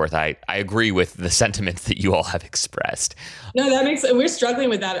that's worth, I agree with the sentiments that you all have expressed. No, we're struggling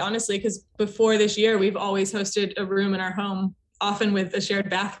with that, honestly, because before this year, we've always hosted a room in our home, often with a shared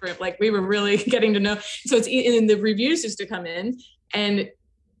bathroom. Like we were really getting to know. So it's in the reviews used to come in and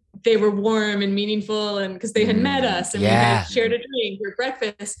they were warm and meaningful, and because they had met us and we had shared a drink or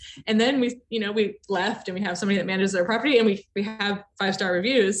breakfast. And then we left and we have somebody that manages our property and we have 5-star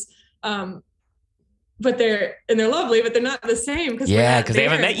reviews. But they're lovely, but they're not the same because they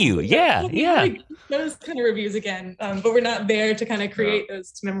haven't met you. Yeah. Like those kind of reviews again, but we're not there to kind of create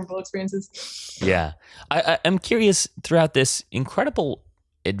those memorable experiences. Yeah, I'm curious throughout this incredible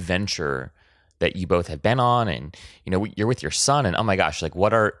adventure that you both have been on, and you're with your son, and oh my gosh, like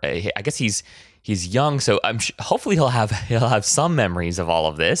I guess he's young, so hopefully he'll have some memories of all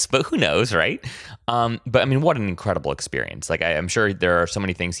of this, but who knows, right? But I mean, what an incredible experience. Like I'm sure there are so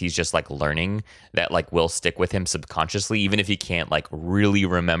many things he's just like learning that like will stick with him subconsciously, even if he can't like really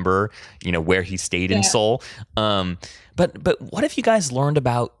remember, where he stayed in Seoul. But what have you guys learned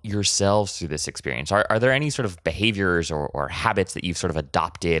about yourselves through this experience? Are there any sort of behaviors or habits that you've sort of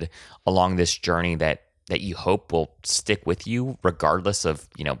adopted along this journey that you hope will stick with you regardless of,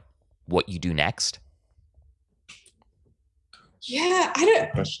 what you do next? Yeah,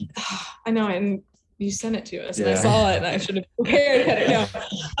 I know, and you sent it to us and I saw it and I should have prepared. I don't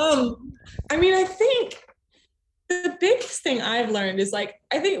know. I mean, I think the biggest thing I've learned is like,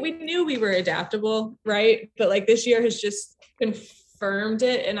 I think we knew we were adaptable, right? But like this year has just confirmed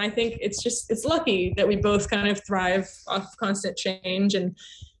it. And I think it's lucky that we both kind of thrive off constant change. And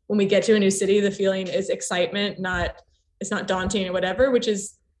when we get to a new city, the feeling is excitement, it's not daunting or whatever, which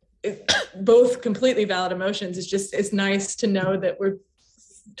is both completely valid emotions. It's nice to know that we're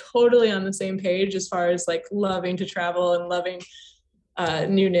totally on the same page as far as like loving to travel and loving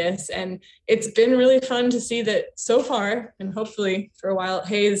newness. And it's been really fun to see that so far, and hopefully for a while,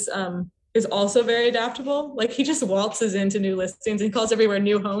 Hayes is also very adaptable. Like he just waltzes into new listings and he calls everywhere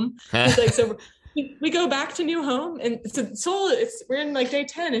new home. It's like, so we go back to new home, and Seoul, we're in like day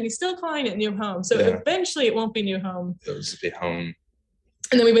 10 and he's still calling it new home. So eventually it won't be new home. It'll just be home.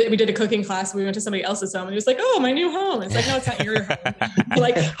 And then we did a cooking class. We went to somebody else's home and he was like, oh, my new home. It's like, no, it's not your home.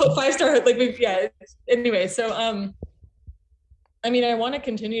 Like 5-star, like anyway. So, I mean, I want to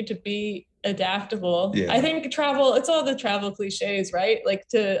continue to be adaptable. Yeah. I think travel, it's all the travel cliches, right? Like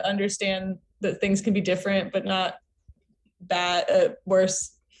to understand that things can be different, but not better or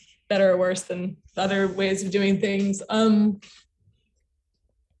worse than other ways of doing things.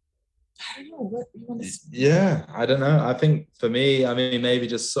 I don't know what you want to say. Yeah, I don't know. I think for me, I mean, maybe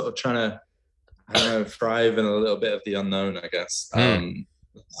just sort of trying to, thrive in a little bit of the unknown, I guess.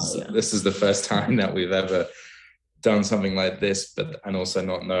 This is the first time that we've ever done something like this, and also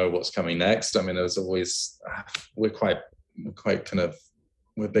not know what's coming next. I mean, there's always, we're big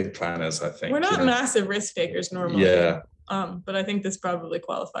planners, I think. We're not massive risk takers normally. Yeah. But I think this probably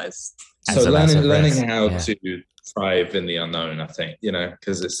qualifies. So learning how to thrive in the unknown, I think,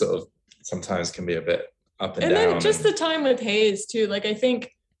 because it's sort of sometimes can be a bit up and down. And then just the time with Hayes too. Like I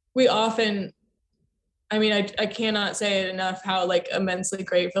think we often I mean, I cannot say it enough how like immensely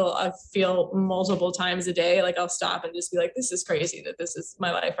grateful I feel multiple times a day. Like I'll stop and just be like, this is crazy that this is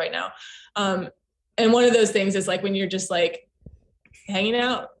my life right now. And one of those things is like when you're just like hanging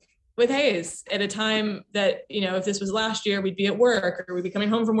out with Hayes at a time that, you know, if this was last year, we'd be at work or we'd be coming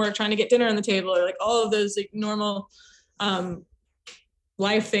home from work trying to get dinner on the table, or like all of those like normal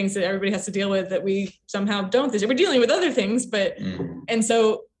life things that everybody has to deal with that we somehow don't this year. We're dealing with other things, but and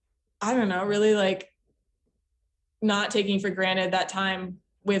so I don't know, really like not taking for granted that time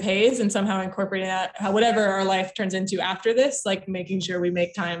with Hayes and somehow incorporating that, how whatever our life turns into after this, like making sure we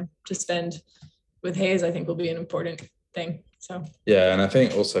make time to spend with Hayes, I think will be an important thing. So yeah, and I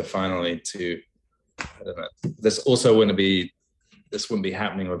think also finally to, I don't know, this wouldn't be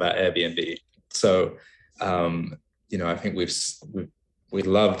happening without Airbnb. So you know, I think we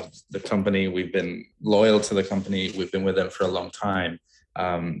love the company. We've been loyal to the company. We've been with them for a long time.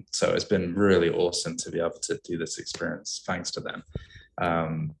 So it's been really awesome to be able to do this experience thanks to them.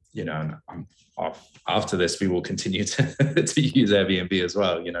 You know, and after this, we will continue to use Airbnb as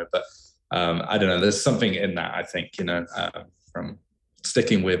well, you know, but I don't know, there's something in that, I think, you know, from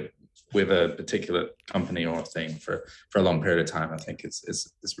sticking with a particular company or thing for a long period of time, I think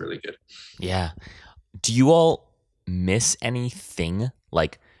is really good. Yeah. Do you all miss anything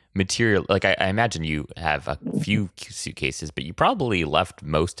like material? Like I imagine you have a few suitcases, but you probably left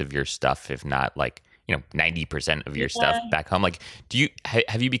most of your stuff, if not like, you know, 90% of your stuff back home. Like,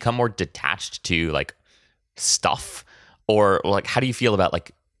 have you become more detached to like stuff, or like, how do you feel about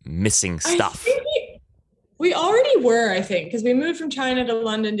like missing stuff? We already were, I think, because we moved from China to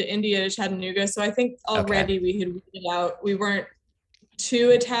London to India to Chattanooga. So I think already we had weeded out. We weren't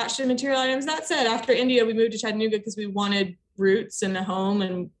too attached to material items. That said, after India, we moved to Chattanooga because we wanted roots and a home,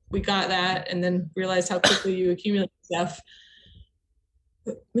 and we got that, and then realized how quickly you accumulate stuff.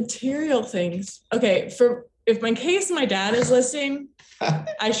 But material things. Okay, in case my dad is listening,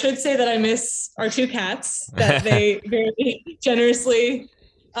 I should say that I miss our two cats that they very generously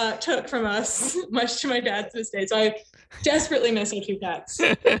took from us, much to my dad's mistake. So I desperately miss our two cats.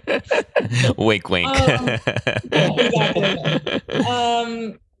 Wink, wink. Yeah, exactly.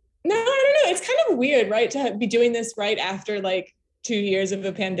 No, I don't know. It's kind of weird, right, to be doing this right after like 2 years of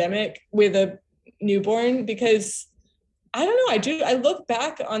a pandemic with a newborn, because I don't know. I look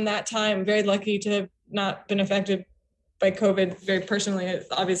back on that time, very lucky to have not been affected by COVID very personally. It's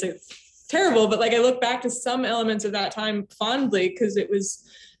obviously terrible, but like I look back to some elements of that time fondly because it was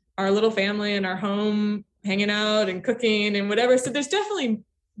our little family and our home hanging out and cooking and whatever. So there's definitely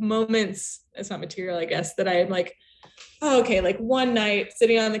moments, it's not material, I guess, that I am like, oh, okay, like one night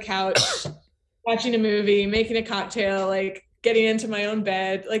sitting on the couch, watching a movie, making a cocktail, like getting into my own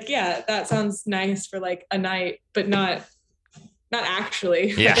bed. Like, yeah, that sounds nice for like a night, but not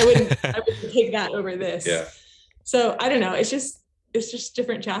actually. Yeah. Like I wouldn't take that over this. Yeah. So I don't know. It's just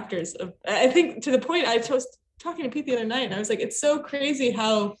different chapters of, I think, to the point I was talking to Pete the other night, and I was like, it's so crazy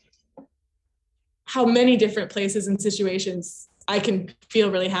how many different places and situations I can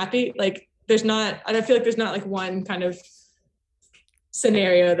feel really happy. Like I don't feel like there's not like one kind of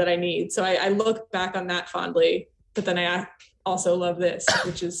scenario that I need. So I look back on that fondly, but then I also love this,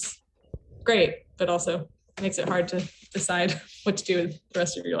 which is great, but also makes it hard to decide what to do with the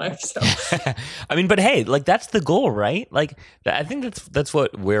rest of your life. So I mean, but hey, like that's the goal, right? Like I think that's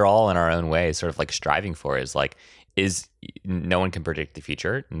what we're all in our own way sort of like striving for, is no one can predict the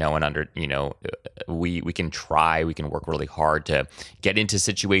future. No one we can try, we can work really hard to get into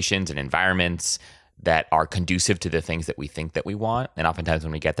situations and environments that are conducive to the things that we think that we want. And oftentimes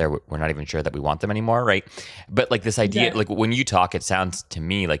when we get there, we're not even sure that we want them anymore, right? But like this idea, like when you talk, it sounds to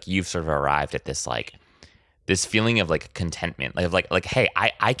me like you've sort of arrived at this like this feeling of like contentment, like hey,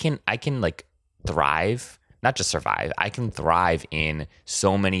 I can like thrive, not just survive. I can thrive in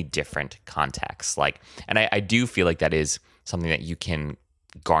so many different contexts. Like, and I do feel like that is something that you can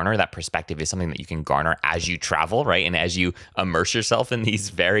garner. That perspective is something that you can garner as you travel, right? And as you immerse yourself in these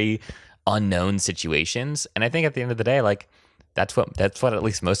very unknown situations. And I think at the end of the day, like that's what at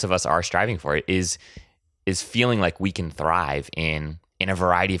least most of us are striving for, is feeling like we can thrive in a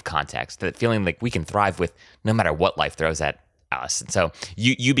variety of contexts, that feeling like we can thrive with no matter what life throws at us. And so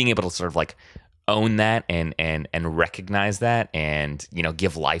you being able to sort of like own that and recognize that and, you know,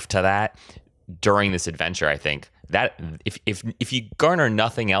 give life to that during this adventure, I think that if you garner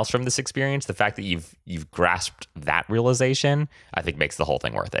nothing else from this experience, the fact that you've grasped that realization, I think makes the whole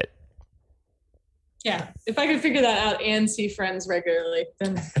thing worth it. Yeah, if I could figure that out and see friends regularly,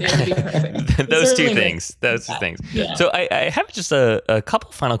 then it would be perfect. Those two things. Those two things. Yeah. So I have just a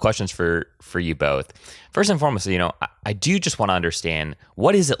couple final questions for you both. First and foremost, I do just want to understand,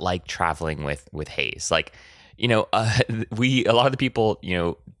 what is it like traveling with Hayes? Like, a lot of the people,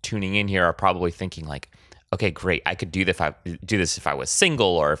 tuning in here are probably thinking like, okay, great, I could do this if I was single,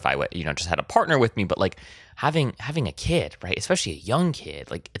 or if I just had a partner with me. But like having a kid, right? Especially a young kid,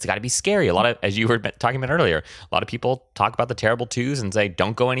 like it's got to be scary. A lot of, as you were talking about earlier, a lot of people talk about the terrible twos and say,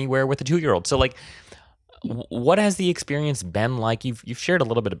 don't go anywhere with a 2-year-old. So like, what has the experience been like? You've shared a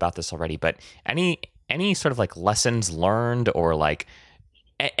little bit about this already, but any sort of like lessons learned, or like,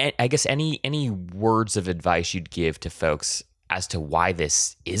 I guess any words of advice you'd give to folks as to why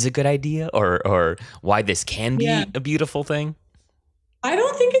this is a good idea, or why this can be a beautiful thing? I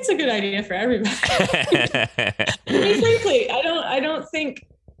don't think it's a good idea for everybody. Frankly,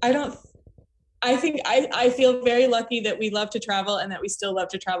 I feel very lucky that we love to travel and that we still love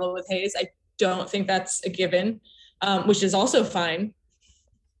to travel with Hayes. I don't think that's a given, which is also fine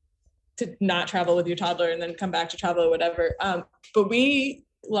to not travel with your toddler and then come back to travel or whatever. But we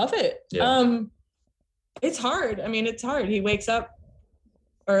love it. Yeah. It's hard. I mean, it's hard. He wakes up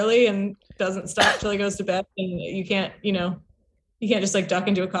early and doesn't stop till he goes to bed, and you can't just like duck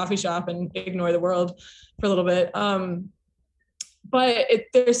into a coffee shop and ignore the world for a little bit. But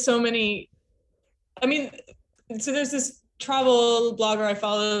there's so many, so there's this travel blogger I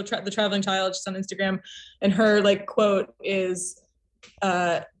follow, the Traveling Child, just on Instagram, and her like quote is,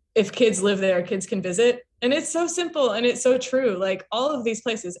 if kids live there, kids can visit. And it's so simple and it's so true. Like all of these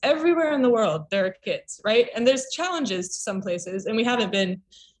places, everywhere in the world, there are kids, right? And there's challenges to some places, and we haven't been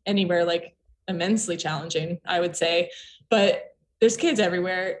anywhere like immensely challenging, I would say, but there's kids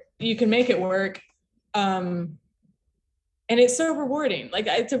everywhere. You can make it work. And it's so rewarding. Like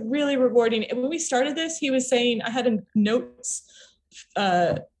it's a really rewarding. When we started this, he was saying, I had in the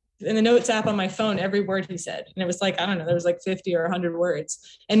notes app on my phone, every word he said. And it was like, I don't know, there was like 50 or 100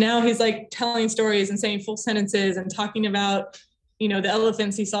 words. And now he's like telling stories and saying full sentences and talking about, the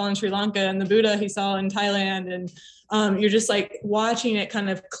elephants he saw in Sri Lanka and the Buddha he saw in Thailand. And you're just like watching it kind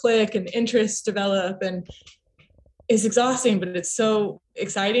of click and interest develop, and it's exhausting, but it's so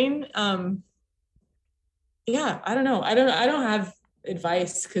exciting. I don't know. I don't have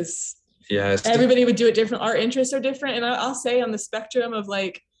advice, because everybody would do it different. Our interests are different. And I'll say, on the spectrum of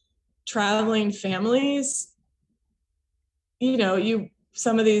like traveling families,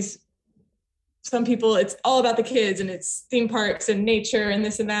 some people, it's all about the kids and it's theme parks and nature and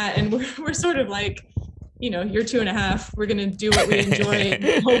this and that. And we're sort of like, you're 2.5. We're going to do what we enjoy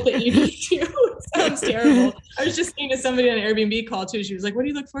and hope that you do too. It sounds terrible. I was just saying to somebody on an Airbnb call too. She was like, what do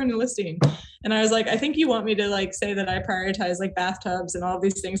you look for in a listing? And I was like, I think you want me to like say that I prioritize like bathtubs and all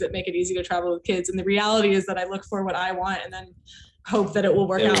these things that make it easy to travel with kids. And the reality is that I look for what I want and then hope that it will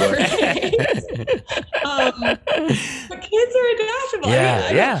work out for me. But kids are adaptable.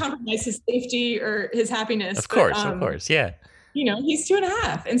 I don't compromise his safety or his happiness. Of course. Yeah. He's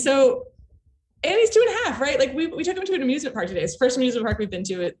 2.5. And he's 2.5, right? Like we took him to an amusement park today. It's the first amusement park we've been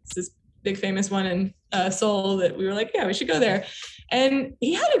to. It's this big famous one in Seoul that we were like, yeah, we should go there. And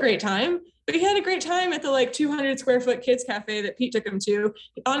he had a great time, but he had a great time at the like 200 square foot kids cafe that Pete took him to.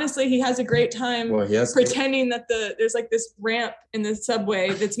 Honestly, he has a great time pretending that there's like this ramp in the subway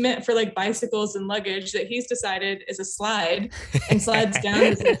that's meant for like bicycles and luggage that he's decided is a slide and slides down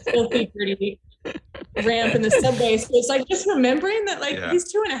this filthy, dirty ramp in the subway. So it's like just remembering that like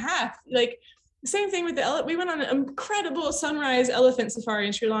he's 2.5. Like the same thing with we went on an incredible sunrise elephant safari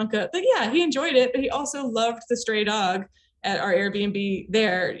in Sri Lanka. Like, yeah, he enjoyed it, but he also loved the stray dog at our Airbnb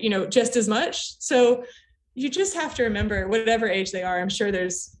there, just as much. So you just have to remember, whatever age they are, I'm sure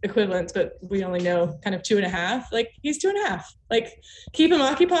there's equivalents, but we only know kind of 2.5. Like he's 2.5. Like keep him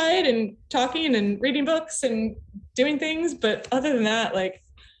occupied and talking and reading books and doing things. But other than that, like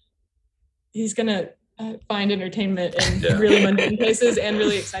he's gonna find entertainment in really mundane places and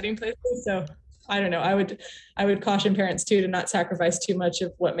really exciting places. So I don't know. I would caution parents too to not sacrifice too much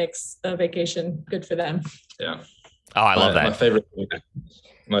of what makes a vacation good for them. Yeah. Oh, I love that.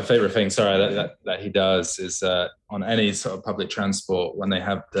 My favorite thing, sorry, that he does is on any sort of public transport, when they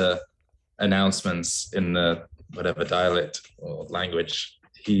have the announcements in the whatever dialect or language,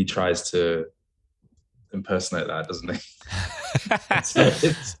 he tries to impersonate that, doesn't he?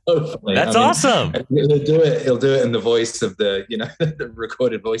 It's so funny. That's awesome. He'll do it in the voice of the the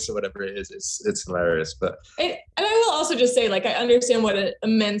recorded voice or whatever it is. It's hilarious. But and I will also just say, like, I understand what an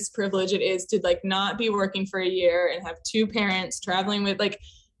immense privilege it is to like not be working for a year and have 2 parents traveling with, like,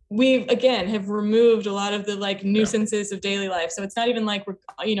 we again have removed a lot of the like nuisances of daily life. So it's not even like we're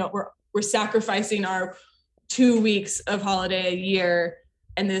we're sacrificing our 2 weeks of holiday a year,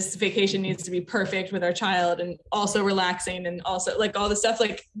 and this vacation needs to be perfect with our child and also relaxing and also like all the stuff.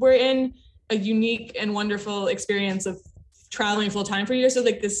 Like we're in a unique and wonderful experience of traveling full time for a year. So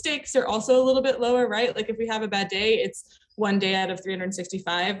like the stakes are also a little bit lower, right? Like if we have a bad day, it's one day out of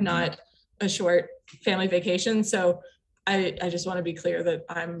 365, not a short family vacation. So I just want to be clear that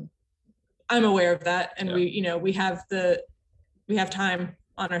I'm aware of that. And we have time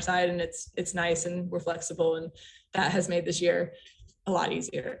on our side, and it's nice, and we're flexible, and that has made this year a lot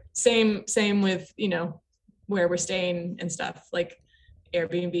easier. Same with, where we're staying and stuff. Like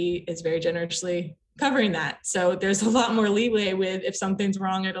Airbnb is very generously covering that. So there's a lot more leeway with if something's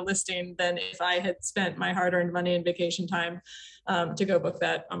wrong at a listing than if I had spent my hard-earned money and vacation time to go book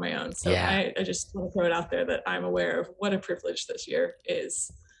that on my own. So I just want to throw it out there that I'm aware of what a privilege this year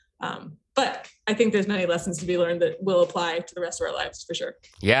is. But I think there's many lessons to be learned that will apply to the rest of our lives for sure.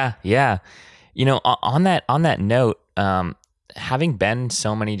 Yeah. Yeah. On that note, having been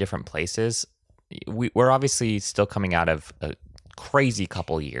so many different places, we're obviously still coming out of a crazy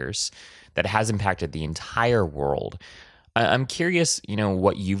couple years that has impacted the entire world. I'm curious,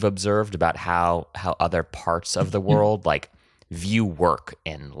 what you've observed about how other parts of the world like view work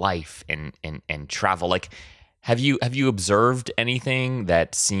and life and travel. Like, have you observed anything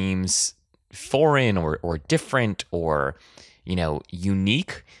that seems foreign or different or,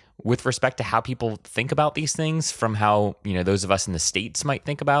 unique with respect to how people think about these things from how, those of us in the States might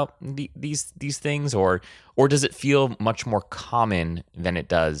think about these things, or does it feel much more common than it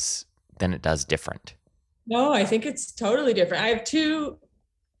does different? No, I think it's totally different. I have two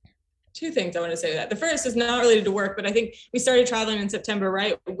things I want to say to that. The first is not related to work, but I think we started traveling in September,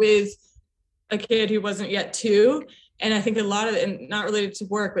 right, with a kid who wasn't yet 2. And I think a lot of it, and not related to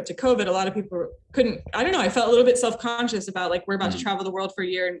work, but to COVID, a lot of people I felt a little bit self-conscious about like, we're about to travel the world for a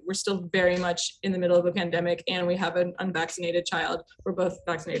year and we're still very much in the middle of a pandemic and we have an unvaccinated child. We're both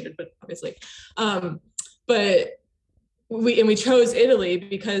vaccinated, but obviously. But we chose Italy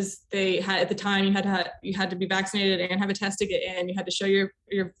because they had, at the time, you had to be vaccinated and have a test to get in. You had to show your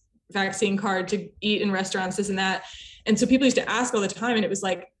vaccine card to eat in restaurants, this and that. And so people used to ask all the time, and it was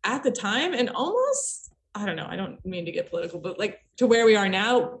like at the time, and almost, I don't know, I don't mean to get political, but like to where we are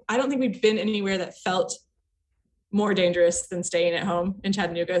now, I don't think we've been anywhere that felt more dangerous than staying at home in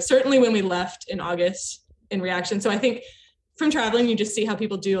Chattanooga. Certainly when we left in August in reaction. So I think from traveling, you just see how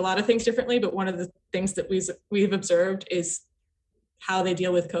people do a lot of things differently. But one of the things that we've observed is how they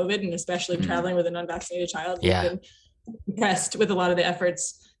deal with COVID, and especially traveling with an unvaccinated child. Yeah. We've been impressed with a lot of the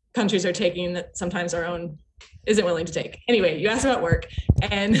efforts countries are taking that sometimes our own isn't willing to take. Anyway, you asked about work.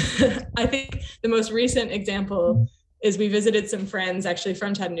 And I think the most recent example is we visited some friends actually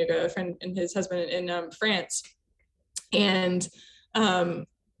from Chattanooga, a friend and his husband in France. And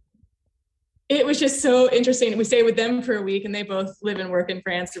it was just so interesting. We stayed with them for a week, and they both live and work in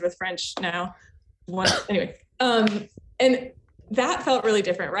France. They're both French now. And that felt really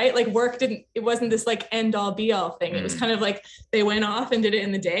different, right? Like work it wasn't this like end all be all thing. It was kind of like they went off and did it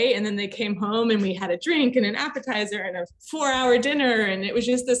in the day, and then they came home and we had a drink and an appetizer and a 4-hour dinner. And it was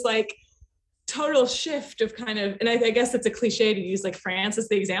just this like total shift of kind of, and I guess it's a cliche to use like France as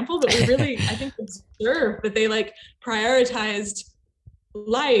the example, but we really, I think, observed that they like prioritized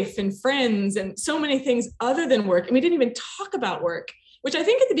life and friends and so many things other than work. And we didn't even talk about work, which I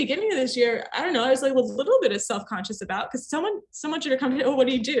think at the beginning of this year, I don't know, I was like a little bit of self-conscious about, because so much of it comes, oh, what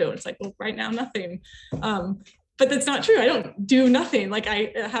do you do? It's like, well, right now, nothing. But that's not true. I don't do nothing. Like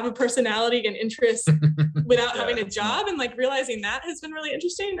I have a personality and interest without having a job, and like realizing that has been really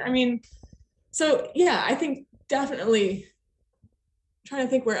interesting. I mean, so yeah, I think definitely I'm trying to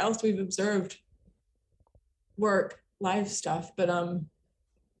think where else we've observed work, life stuff, but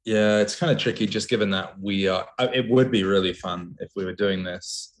yeah, it's kind of tricky just given that it would be really fun if we were doing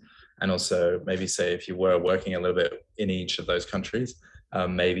this. And also maybe say if you were working a little bit in each of those countries,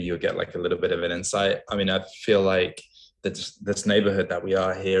 maybe you'll get like a little bit of an insight. I mean, I feel like this neighborhood that we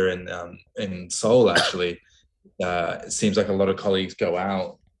are here in Seoul, actually, it seems like a lot of colleagues go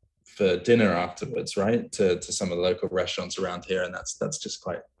out for dinner afterwards, right? To some of the local restaurants around here. And that's just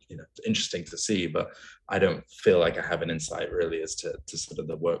quite, interesting to see, but I don't feel like I have an insight really as to sort of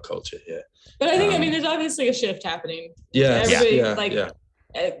the work culture here. But I think, there's obviously a shift happening. Yeah.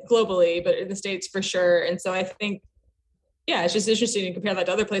 Globally, but in the States for sure. And so I think, yeah, it's just interesting to compare that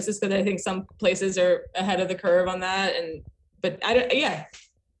to other places, because I think some places are ahead of the curve on that. But I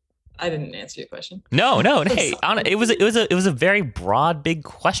didn't answer your question. No. Hey, it was a very broad, big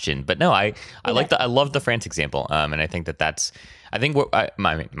question, but no, I love the France example. And I think that's, I think what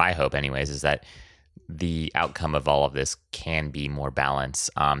my hope anyways is that the outcome of all of this can be more balance,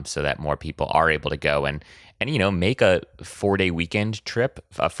 so that more people are able to go and make a 4-day weekend trip,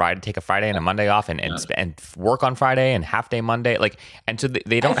 take a Friday and a Monday off, and work on Friday and half day Monday, and so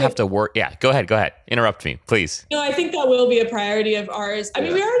they don't have to work. Yeah, go ahead, interrupt me, please. No, I think that will be a priority of ours. I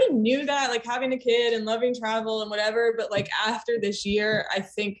mean, we already knew that, having a kid and loving travel and whatever, but after this year, I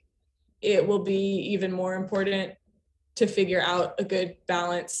think it will be even more important to figure out a good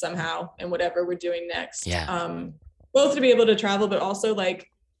balance somehow in whatever we're doing next. Yeah. Both to be able to travel, but also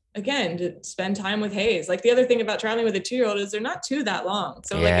again, to spend time with Hayes. The other thing about traveling with a 2-year-old is they're not that long.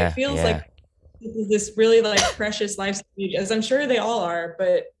 So it feels like this really precious life stage, as I'm sure they all are,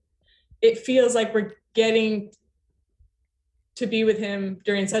 but it feels like we're getting to be with him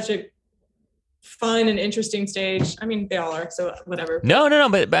during such a fun and interesting stage. I mean, they all are, so whatever. No,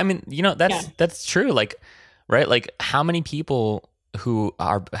 but I mean, that's true. Right? How many people who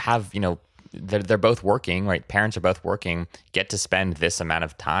have they're both working, right? Parents are both working, get to spend this amount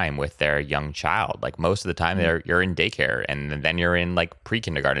of time with their young child. Most of the time you're in daycare, and then you're in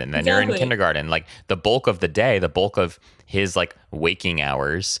pre-kindergarten, and then you're in kindergarten. The bulk of the day, the bulk of his waking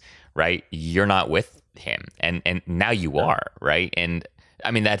hours, right? You're not with him, and now you are, right? And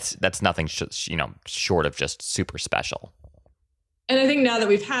I mean, that's nothing, short of just super special. And I think now that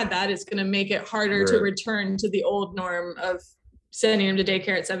we've had that, it's going to make it harder to return to the old norm of sending him to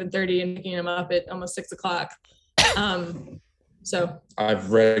daycare at 7:30 and picking him up at almost 6:00. So I've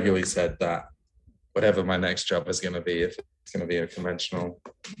regularly said that whatever my next job is going to be, if it's going to be a conventional,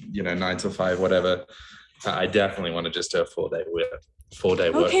 9 to 5, whatever, I definitely want to just do a 4-day work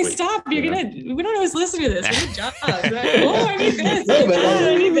okay, week. Stop. We don't always listen to this. We need jobs. I need this.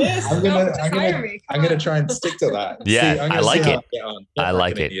 I need this. I'm going to try and stick to that. Yeah, I like it. I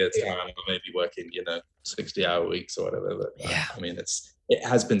like it. In a year's time, I may be working, 60-hour weeks or whatever. But I mean, it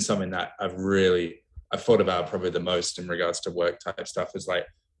has been something that I've thought about probably the most in regards to work type stuff, is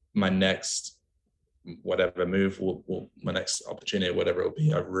my next whatever move, my next opportunity, whatever it will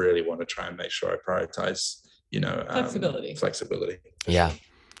be. I really want to try and make sure I prioritize flexibility.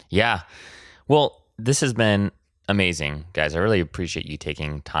 Yeah. Well, this has been amazing, guys. I really appreciate you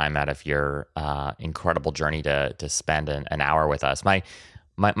taking time out of your incredible journey to spend an hour with us. My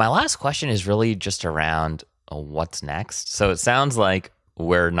last question is really just around what's next. So it sounds like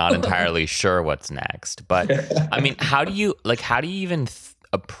we're not entirely sure what's next, but I mean, how do you even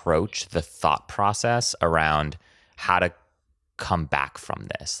approach the thought process around how to come back from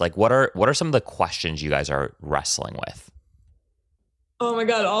this? What are some of the questions you guys are wrestling with? Oh my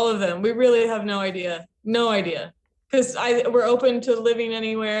God, all of them. We really have no idea. Because we're open to living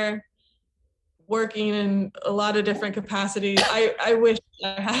anywhere, working in a lot of different capacities. I wish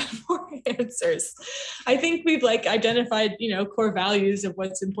I had more answers. I think we've identified, core values of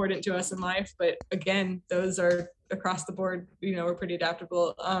what's important to us in life. But again, those are across the board. We're pretty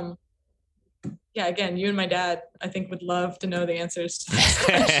adaptable. Yeah, again, you and my dad, I think, would love to know the answers to these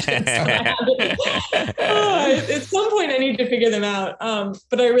questions. At some point, I need to figure them out,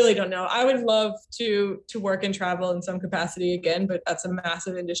 but I really don't know. I would love to work and travel in some capacity again, but that's a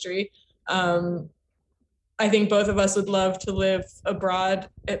massive industry. I think both of us would love to live abroad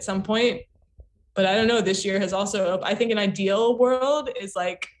at some point, but I don't know. This year has also, I think, an ideal world is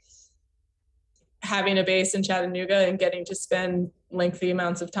having a base in Chattanooga and getting to spend lengthy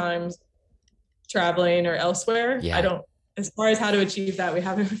amounts of time traveling or elsewhere. Yeah. As far as how to achieve that, we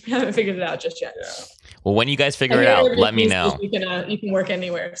haven't figured it out just yet. Yeah. Well, when you guys figure it out, let me know. You can work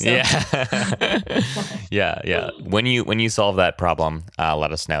anywhere. So. Yeah. Yeah. When you solve that problem,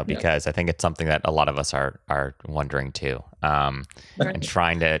 let us know, because I think it's something that a lot of us are wondering too, and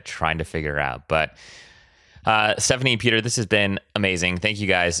trying to figure out. But Stephanie and Peter, this has been amazing. Thank you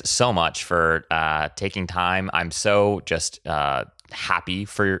guys so much for taking time. I'm so just happy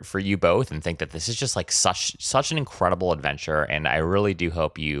for you both, and think that this is just such an incredible adventure. And I really do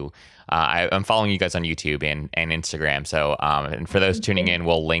hope you. I'm following you guys on YouTube and Instagram. So, and for those tuning in,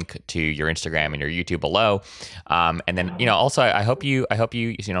 we'll link to your Instagram and your YouTube below. And then, also I hope you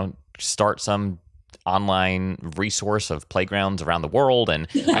start some online resource of playgrounds around the world, and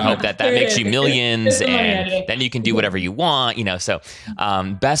I hope that makes you millions, and then you can do whatever you want, so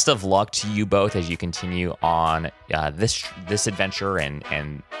best of luck to you both as you continue on this adventure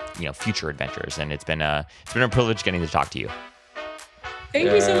and future adventures. And it's been a privilege getting to talk to you. Thank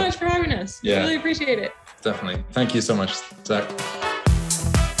you so much for having us. Really appreciate it. Definitely. Thank you so much, Zach.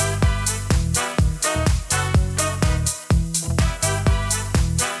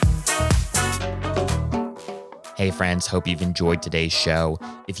 Hey friends, hope you've enjoyed today's show.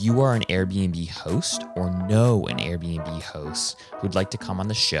 If you are an Airbnb host or know an Airbnb host who'd like to come on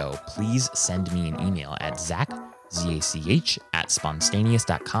the show, please send me an email at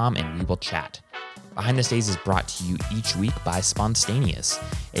zach@spontaneous.com and we will chat. Behind the Stays is brought to you each week by Spontaneous,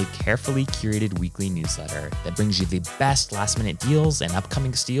 a carefully curated weekly newsletter that brings you the best last-minute deals and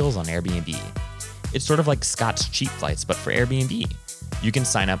upcoming steals on Airbnb. It's sort of like Scott's Cheap Flights, but for Airbnb. You can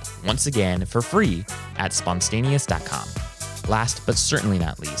sign up once again for free at spontaneous.com. Last but certainly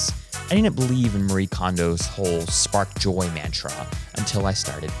not least, I didn't believe in Marie Kondo's whole spark joy mantra until I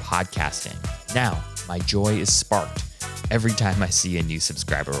started podcasting. Now, my joy is sparked every time I see a new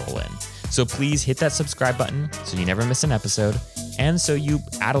subscriber roll in. So please hit that subscribe button so you never miss an episode and so you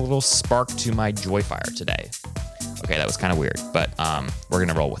add a little spark to my joy fire today. Okay, that was kind of weird, but we're going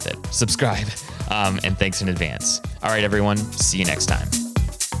to roll with it. Subscribe, and thanks in advance. All right, everyone, see you next time.